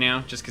 though, you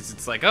know, just because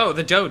it's like, oh,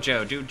 the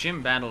dojo. Do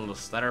gym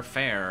battles that are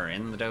fair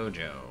in the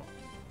dojo.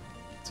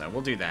 So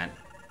we'll do that.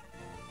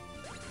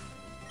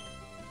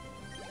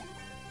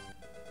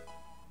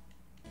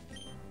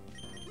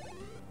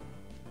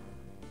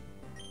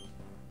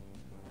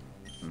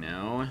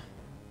 No.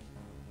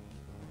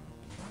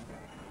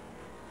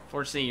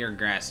 Fortunately, you're a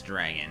grass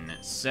dragon.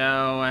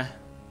 So...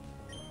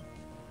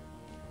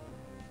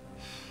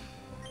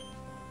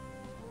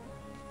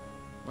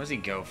 what does he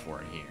go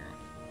for here?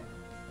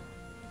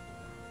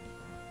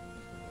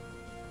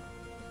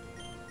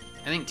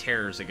 I think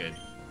Terror's a good...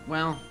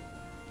 well...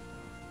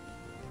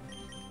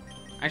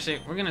 actually,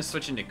 we're gonna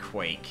switch into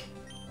Quake.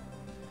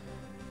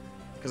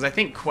 Because I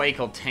think Quake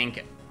will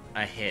tank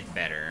a hit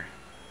better.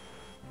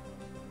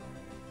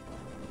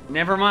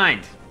 Never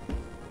mind.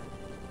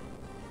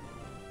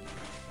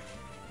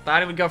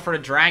 Thought it would go for a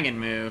dragon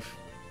move.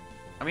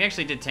 And we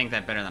actually did tank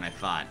that better than I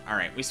thought.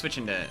 Alright, we switch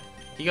into...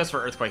 He goes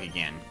for Earthquake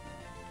again.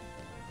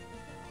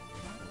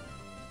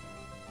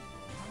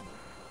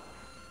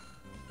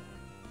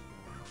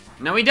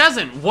 No, he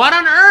doesn't! What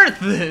on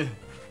earth?!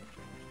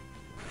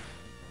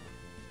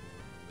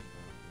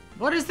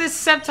 What is this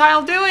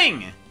Sceptile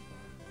doing?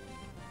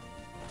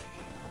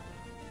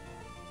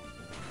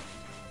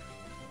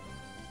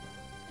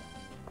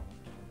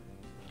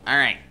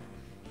 Alright.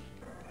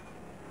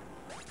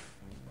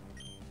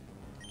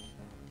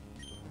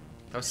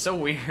 That was so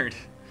weird.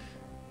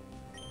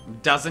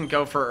 Doesn't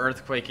go for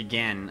Earthquake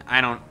again.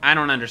 I don't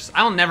understand.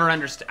 I'll never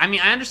understand. I mean,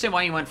 I understand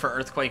why you went for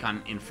Earthquake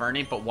on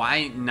Infernape, but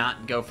why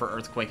not go for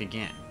Earthquake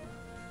again?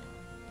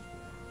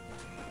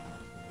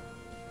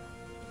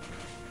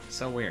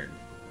 So weird.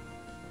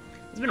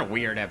 It's been a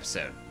weird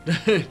episode.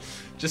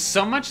 Just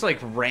so much, like,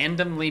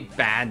 randomly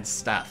bad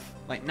stuff.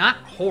 Like, not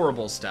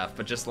horrible stuff,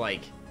 but just,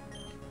 like...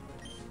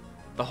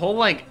 The whole,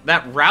 like,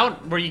 that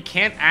route where you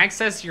can't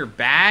access your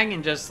bag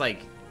and just,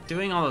 like,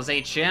 doing all those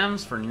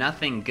HMs for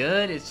nothing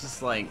good. It's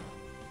just, like...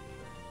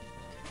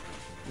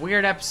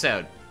 Weird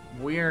episode.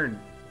 Weird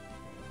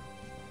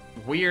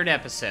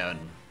episode.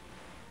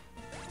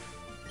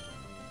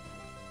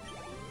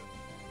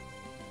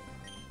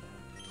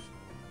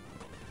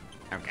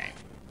 Okay.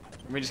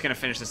 We're just gonna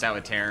finish this out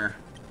with Terror.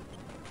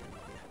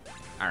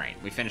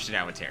 Alright, we finished it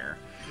out with Terror.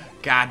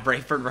 God,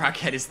 Bravebird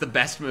Rockhead is the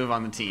best move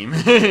on the team.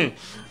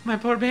 My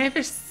poor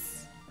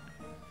babies.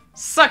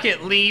 Suck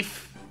it,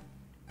 Leaf.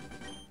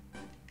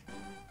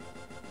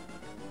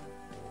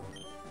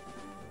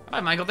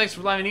 Hi, Michael. Thanks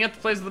for livening up the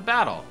plays of the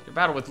battle. Your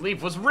battle with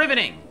Leaf was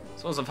riveting.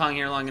 Suppose I've hung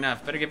here long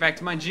enough. Better get back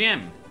to my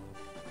gym.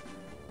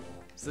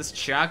 Is this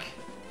Chuck?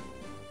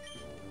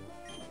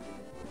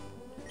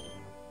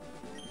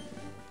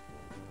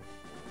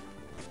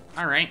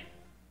 Alright.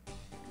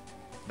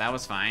 That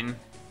was fine.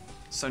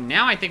 So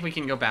now I think we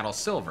can go battle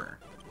Silver.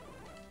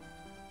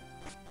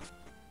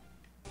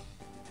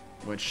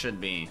 Which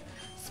should be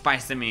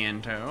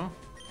Spicimiento.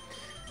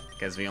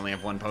 Because we only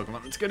have one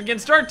Pokemon that's good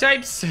against Dark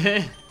types.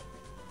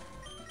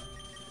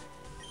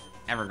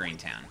 Evergreen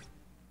Town.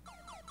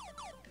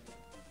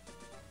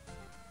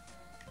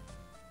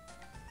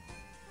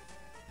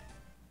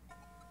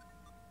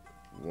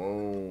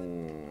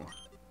 Whoa.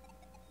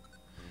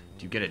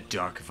 Do you get a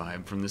dark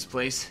vibe from this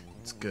place?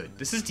 It's good.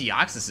 This is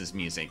Deoxys'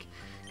 music.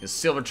 Because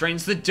Silver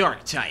trains the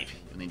dark type.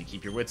 You'll need to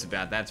keep your wits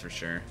about, that's for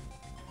sure.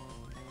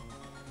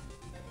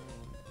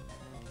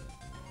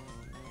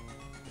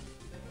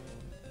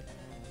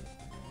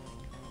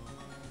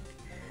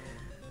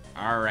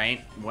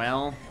 Alright,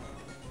 well...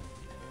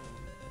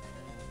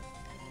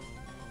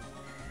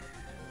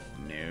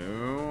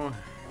 No...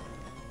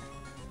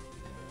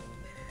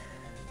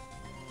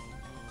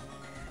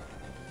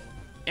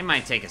 It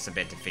might take us a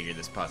bit to figure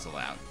this puzzle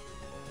out.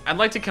 I'd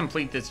like to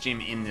complete this gym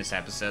in this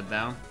episode,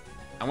 though.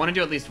 I want to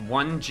do at least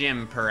one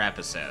gym per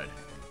episode.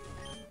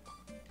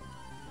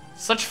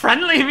 Such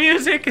friendly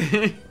music!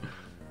 If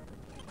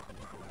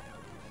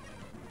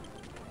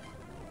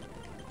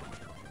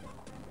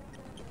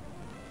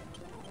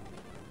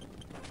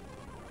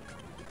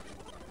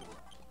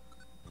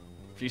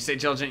you stay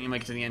diligent, you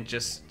make it to the end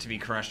just to be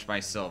crushed by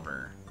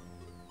Silver.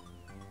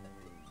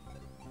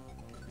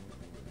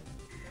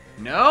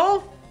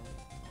 No?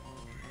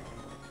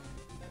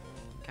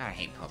 God, I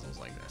hate puzzles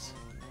like this.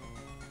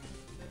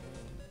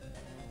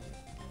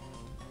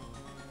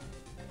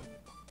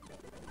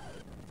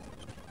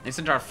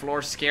 Isn't our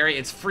floor scary?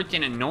 It's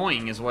freaking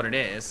annoying is what it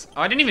is.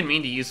 Oh, I didn't even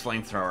mean to use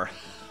Flamethrower.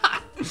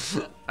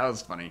 That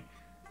was funny.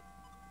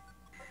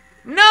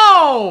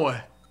 No!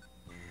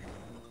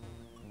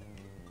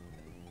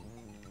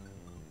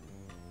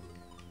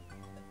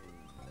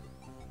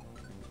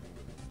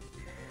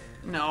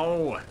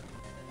 No.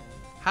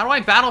 How do I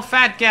battle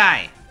Fat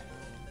Guy?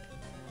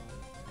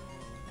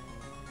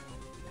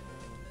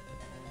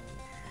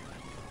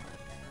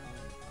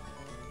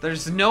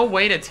 There's no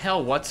way to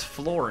tell what's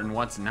floor and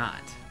what's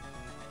not.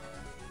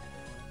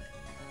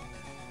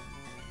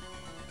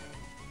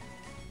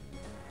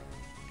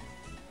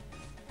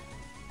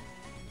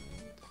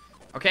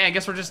 Okay, I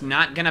guess we're just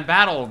not gonna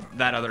battle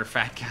that other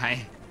fat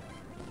guy.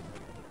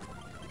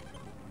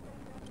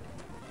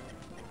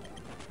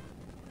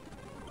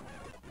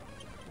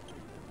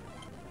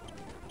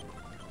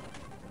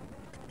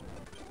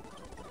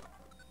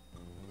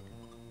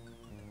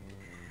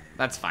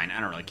 That's fine, I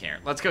don't really care.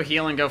 Let's go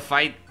heal and go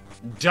fight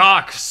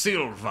Dark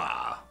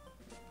Silva.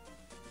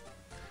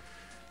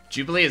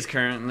 Jubilee is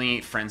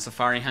currently friend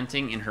safari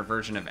hunting in her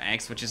version of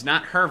X, which is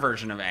not her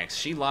version of X.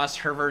 She lost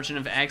her version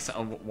of X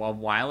a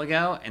while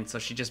ago, and so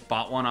she just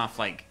bought one off,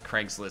 like,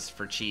 Craigslist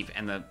for cheap,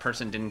 and the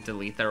person didn't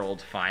delete their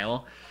old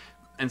file.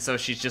 And so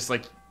she's just,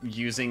 like,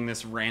 using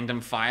this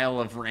random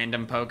file of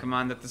random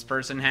Pokemon that this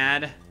person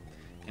had.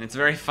 And it's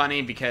very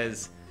funny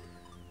because...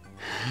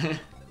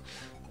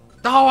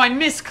 Oh, I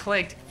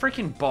misclicked!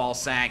 Freaking ball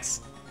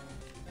sacks.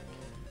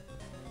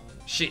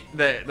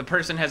 the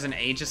person has an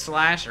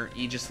Aegislash, or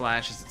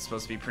Aegislash as it's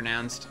supposed to be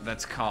pronounced,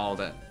 that's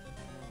called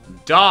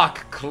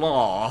Dark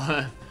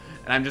Claw.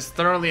 And I'm just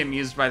thoroughly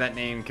amused by that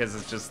name because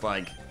it's just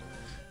like,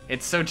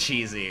 it's so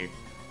cheesy.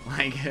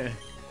 Like,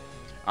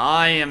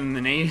 I am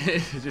the name,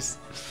 just,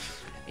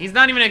 he's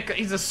not even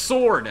he's a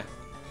sword.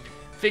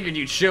 Figured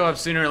you'd show up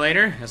sooner or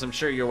later. As I'm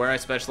sure you're aware, I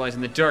specialize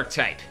in the dark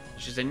type.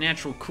 There's just a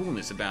natural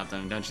coolness about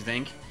them, don't you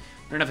think?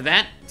 But enough of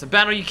that. It's a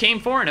battle you came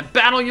for, and a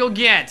battle you'll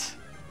get.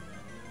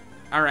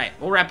 Alright,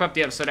 we'll wrap up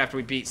the episode after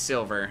we beat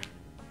Silver.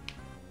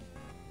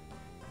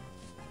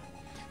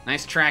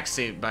 Nice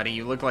tracksuit, buddy.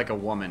 You look like a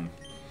woman.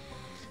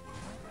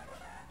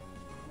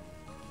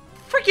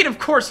 Freaking of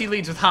course he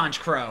leads with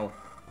Honchkrow.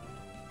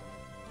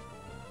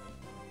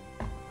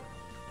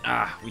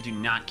 Ah, we do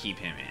not keep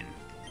him in.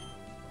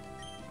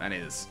 That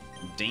is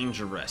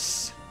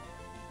dangerous.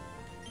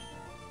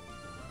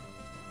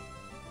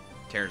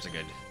 Terror's a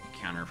good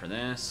counter for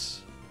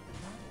this.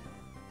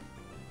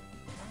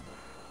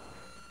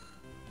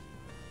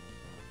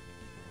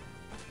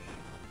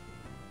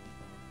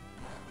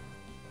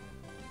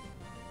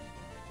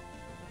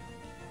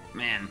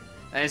 Man,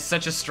 that is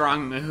such a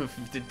strong move.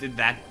 It did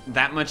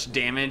that much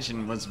damage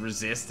and was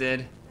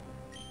resisted.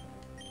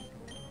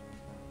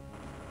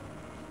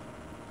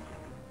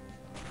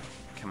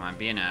 Come on,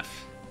 be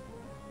enough.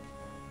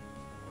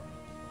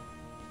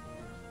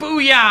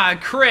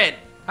 Booyah! Crit!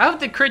 I hope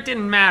the crit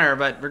didn't matter,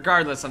 but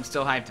regardless, I'm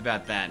still hyped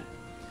about that.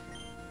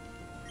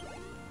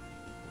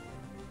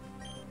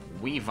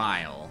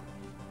 Weavile.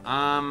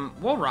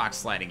 We'll Rock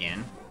Slide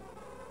again.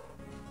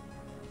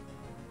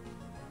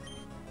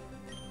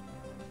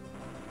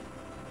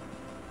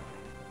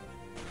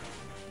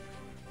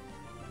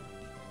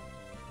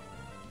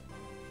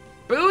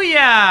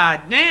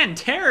 Booyah! Man,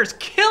 Terror's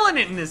killing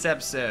it in this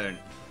episode.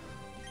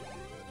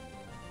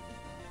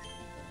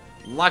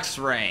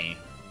 Luxray.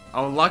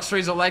 Oh,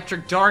 Luxray's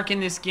Electric Dark in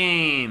this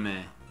game.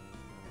 I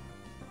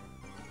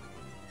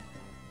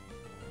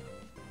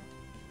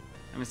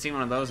haven't seen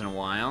one of those in a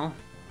while.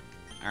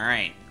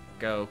 Alright,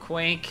 go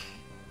Quake.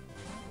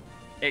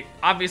 It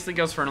obviously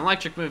goes for an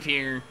electric move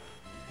here.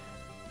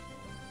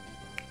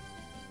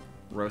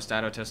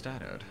 Roastado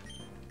Tostadoed.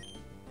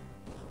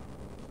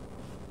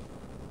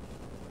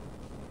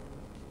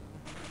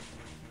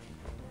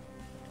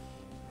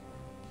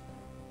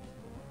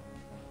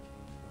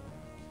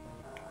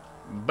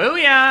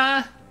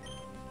 Booyah!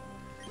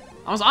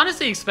 I was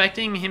honestly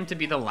expecting him to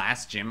be the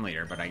last gym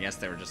leader, but I guess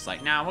they were just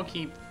like, nah, we'll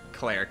keep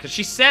Claire. Because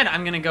she said,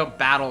 I'm going to go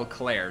battle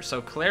Claire.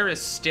 So Claire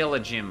is still a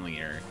gym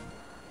leader.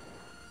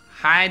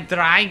 Hi,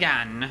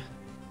 Dragon.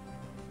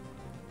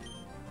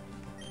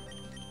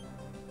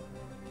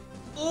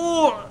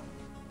 Ooh!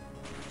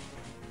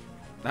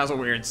 That was a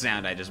weird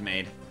sound I just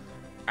made.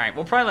 Alright,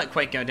 we'll probably let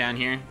Quake go down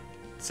here.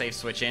 Safe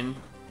switch in.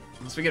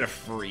 Unless we get a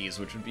freeze,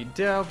 which would be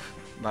dope.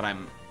 But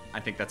I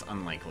think that's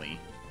unlikely.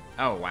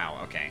 Oh, wow,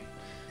 okay.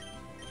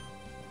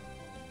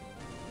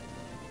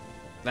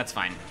 That's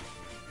fine.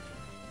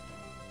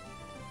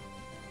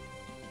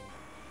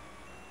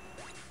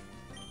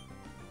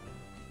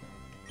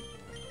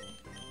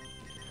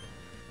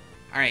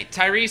 Alright,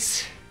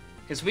 Tyrese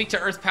is weak to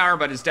earth power,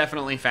 but is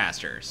definitely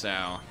faster, so...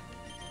 A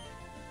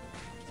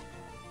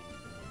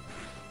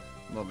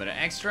little bit of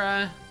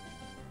extra.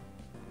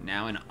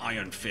 Now an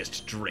Iron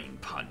Fist Drain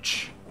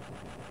Punch.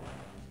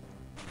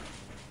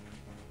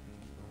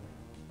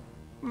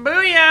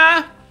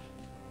 Booyah!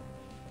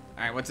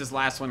 Alright, what's this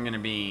last one gonna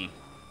be?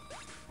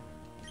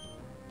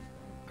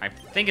 I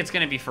think it's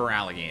gonna be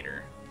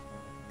Feraligatr.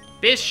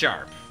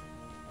 Bisharp!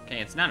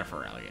 Okay, it's not a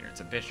Feraligatr, it's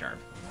a Bisharp.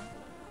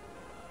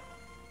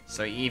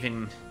 So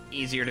even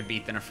easier to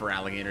beat than a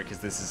Feraligatr, because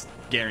this is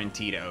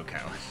guaranteed Oko.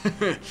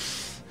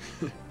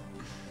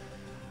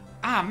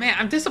 Ah, man,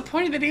 I'm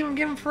disappointed they didn't even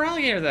give him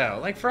Feraligatr, though.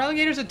 Like,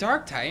 Feraligatr's a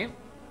dark type.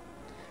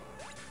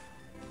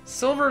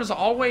 Silver is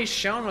always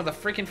shown with a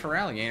freaking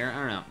Feraligatr. I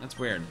don't know. That's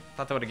weird.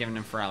 Thought they would have given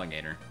him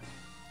Feraligatr.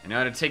 I know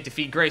how to take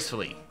defeat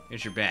gracefully.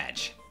 Here's your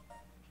badge.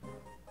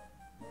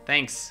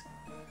 Thanks.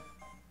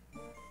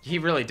 He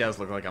really does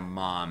look like a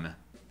mom.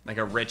 Like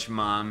a rich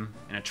mom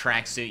in a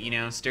tracksuit, you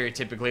know?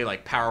 Stereotypically,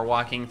 like, power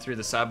walking through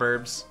the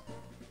suburbs.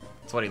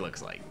 That's what he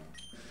looks like.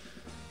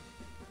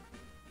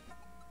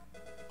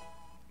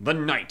 The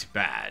Knight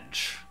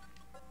Badge.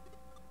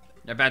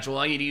 That badge will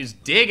allow you to use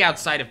Dig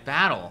outside of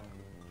battle.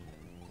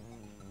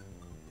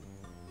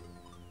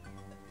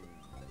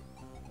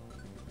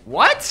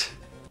 What?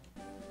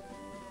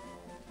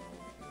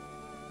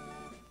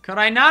 Could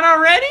I not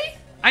already?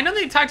 I know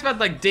they talked about,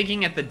 like,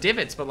 digging at the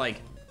divots, but,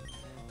 like,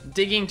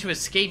 digging to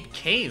escape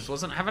caves.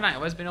 Haven't I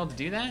always been able to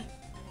do that?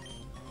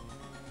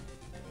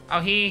 Oh,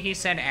 he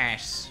said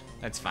ash.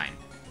 That's fine.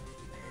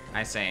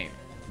 I say,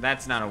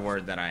 that's not a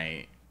word that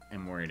I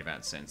am worried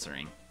about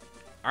censoring.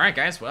 Alright,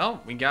 guys,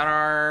 well, we got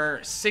our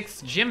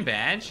 6th gym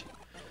badge.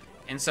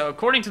 And so,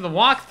 according to the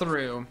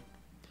walkthrough,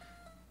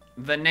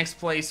 the next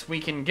place we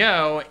can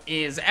go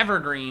is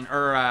Evergreen,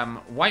 or,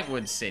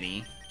 Whitewood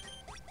City.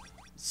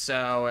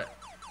 So,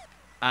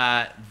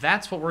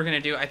 that's what we're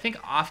going to do. I think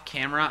off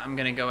camera, I'm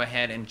going to go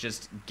ahead and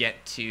just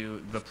get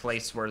to the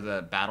place where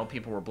the battle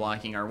people were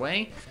blocking our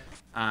way.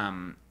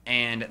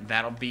 And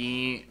that'll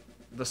be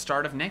the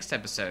start of next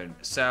episode.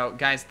 So,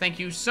 guys, thank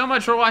you so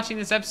much for watching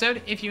this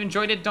episode. If you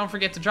enjoyed it, don't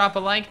forget to drop a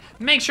like.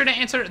 Make sure to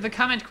answer the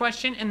comment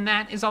question, and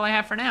that is all I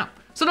have for now.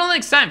 So until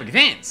next time,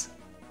 Pokemans,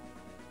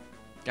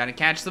 gotta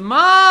catch them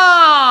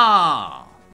all!